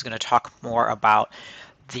session is going to talk more about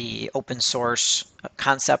the open source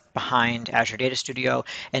concept behind Azure Data Studio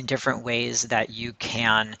and different ways that you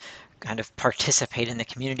can kind of participate in the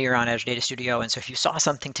community around Azure Data Studio. And so if you saw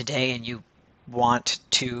something today and you want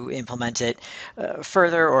to implement it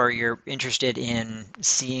further, or you're interested in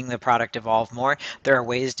seeing the product evolve more, there are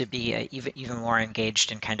ways to be even more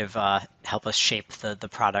engaged and kind of help us shape the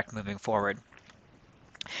product moving forward.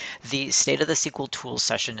 The State of the SQL Tools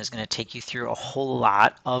session is going to take you through a whole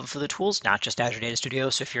lot of the tools, not just Azure Data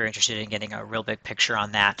Studio. So if you're interested in getting a real big picture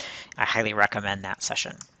on that, I highly recommend that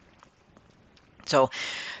session. So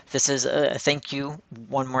this is a thank you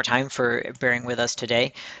one more time for bearing with us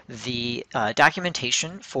today. The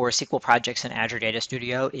documentation for SQL projects in Azure Data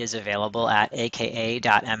Studio is available at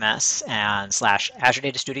aka.ms and /Azure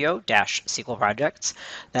Data Studio -SQL projects.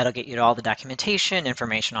 That'll get you to all the documentation,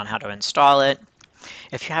 information on how to install it.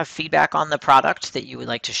 If you have feedback on the product that you would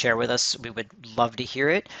like to share with us, we would love to hear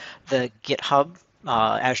it. The GitHub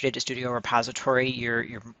Azure Data Studio repository, you're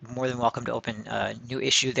more than welcome to open a new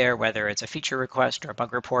issue there, whether it's a feature request or a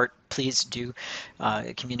bug report. Please do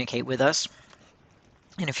communicate with us.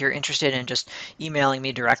 And if you're interested in just emailing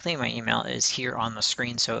me directly, my email is here on the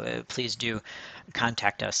screen, so please do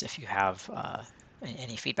contact us if you have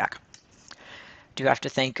any feedback. Do have to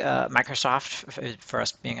thank Microsoft for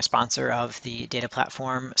us being a sponsor of the Data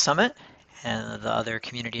Platform Summit and the other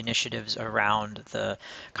community initiatives around the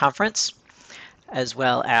conference, as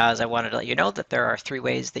well as I wanted to let you know that there are 3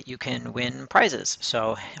 ways that you can win prizes.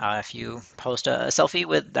 So if you post a selfie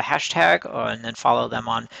with the hashtag and then follow them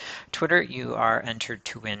on Twitter, you are entered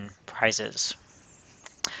to win prizes.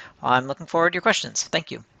 I'm looking forward to your questions.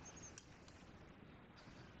 Thank you.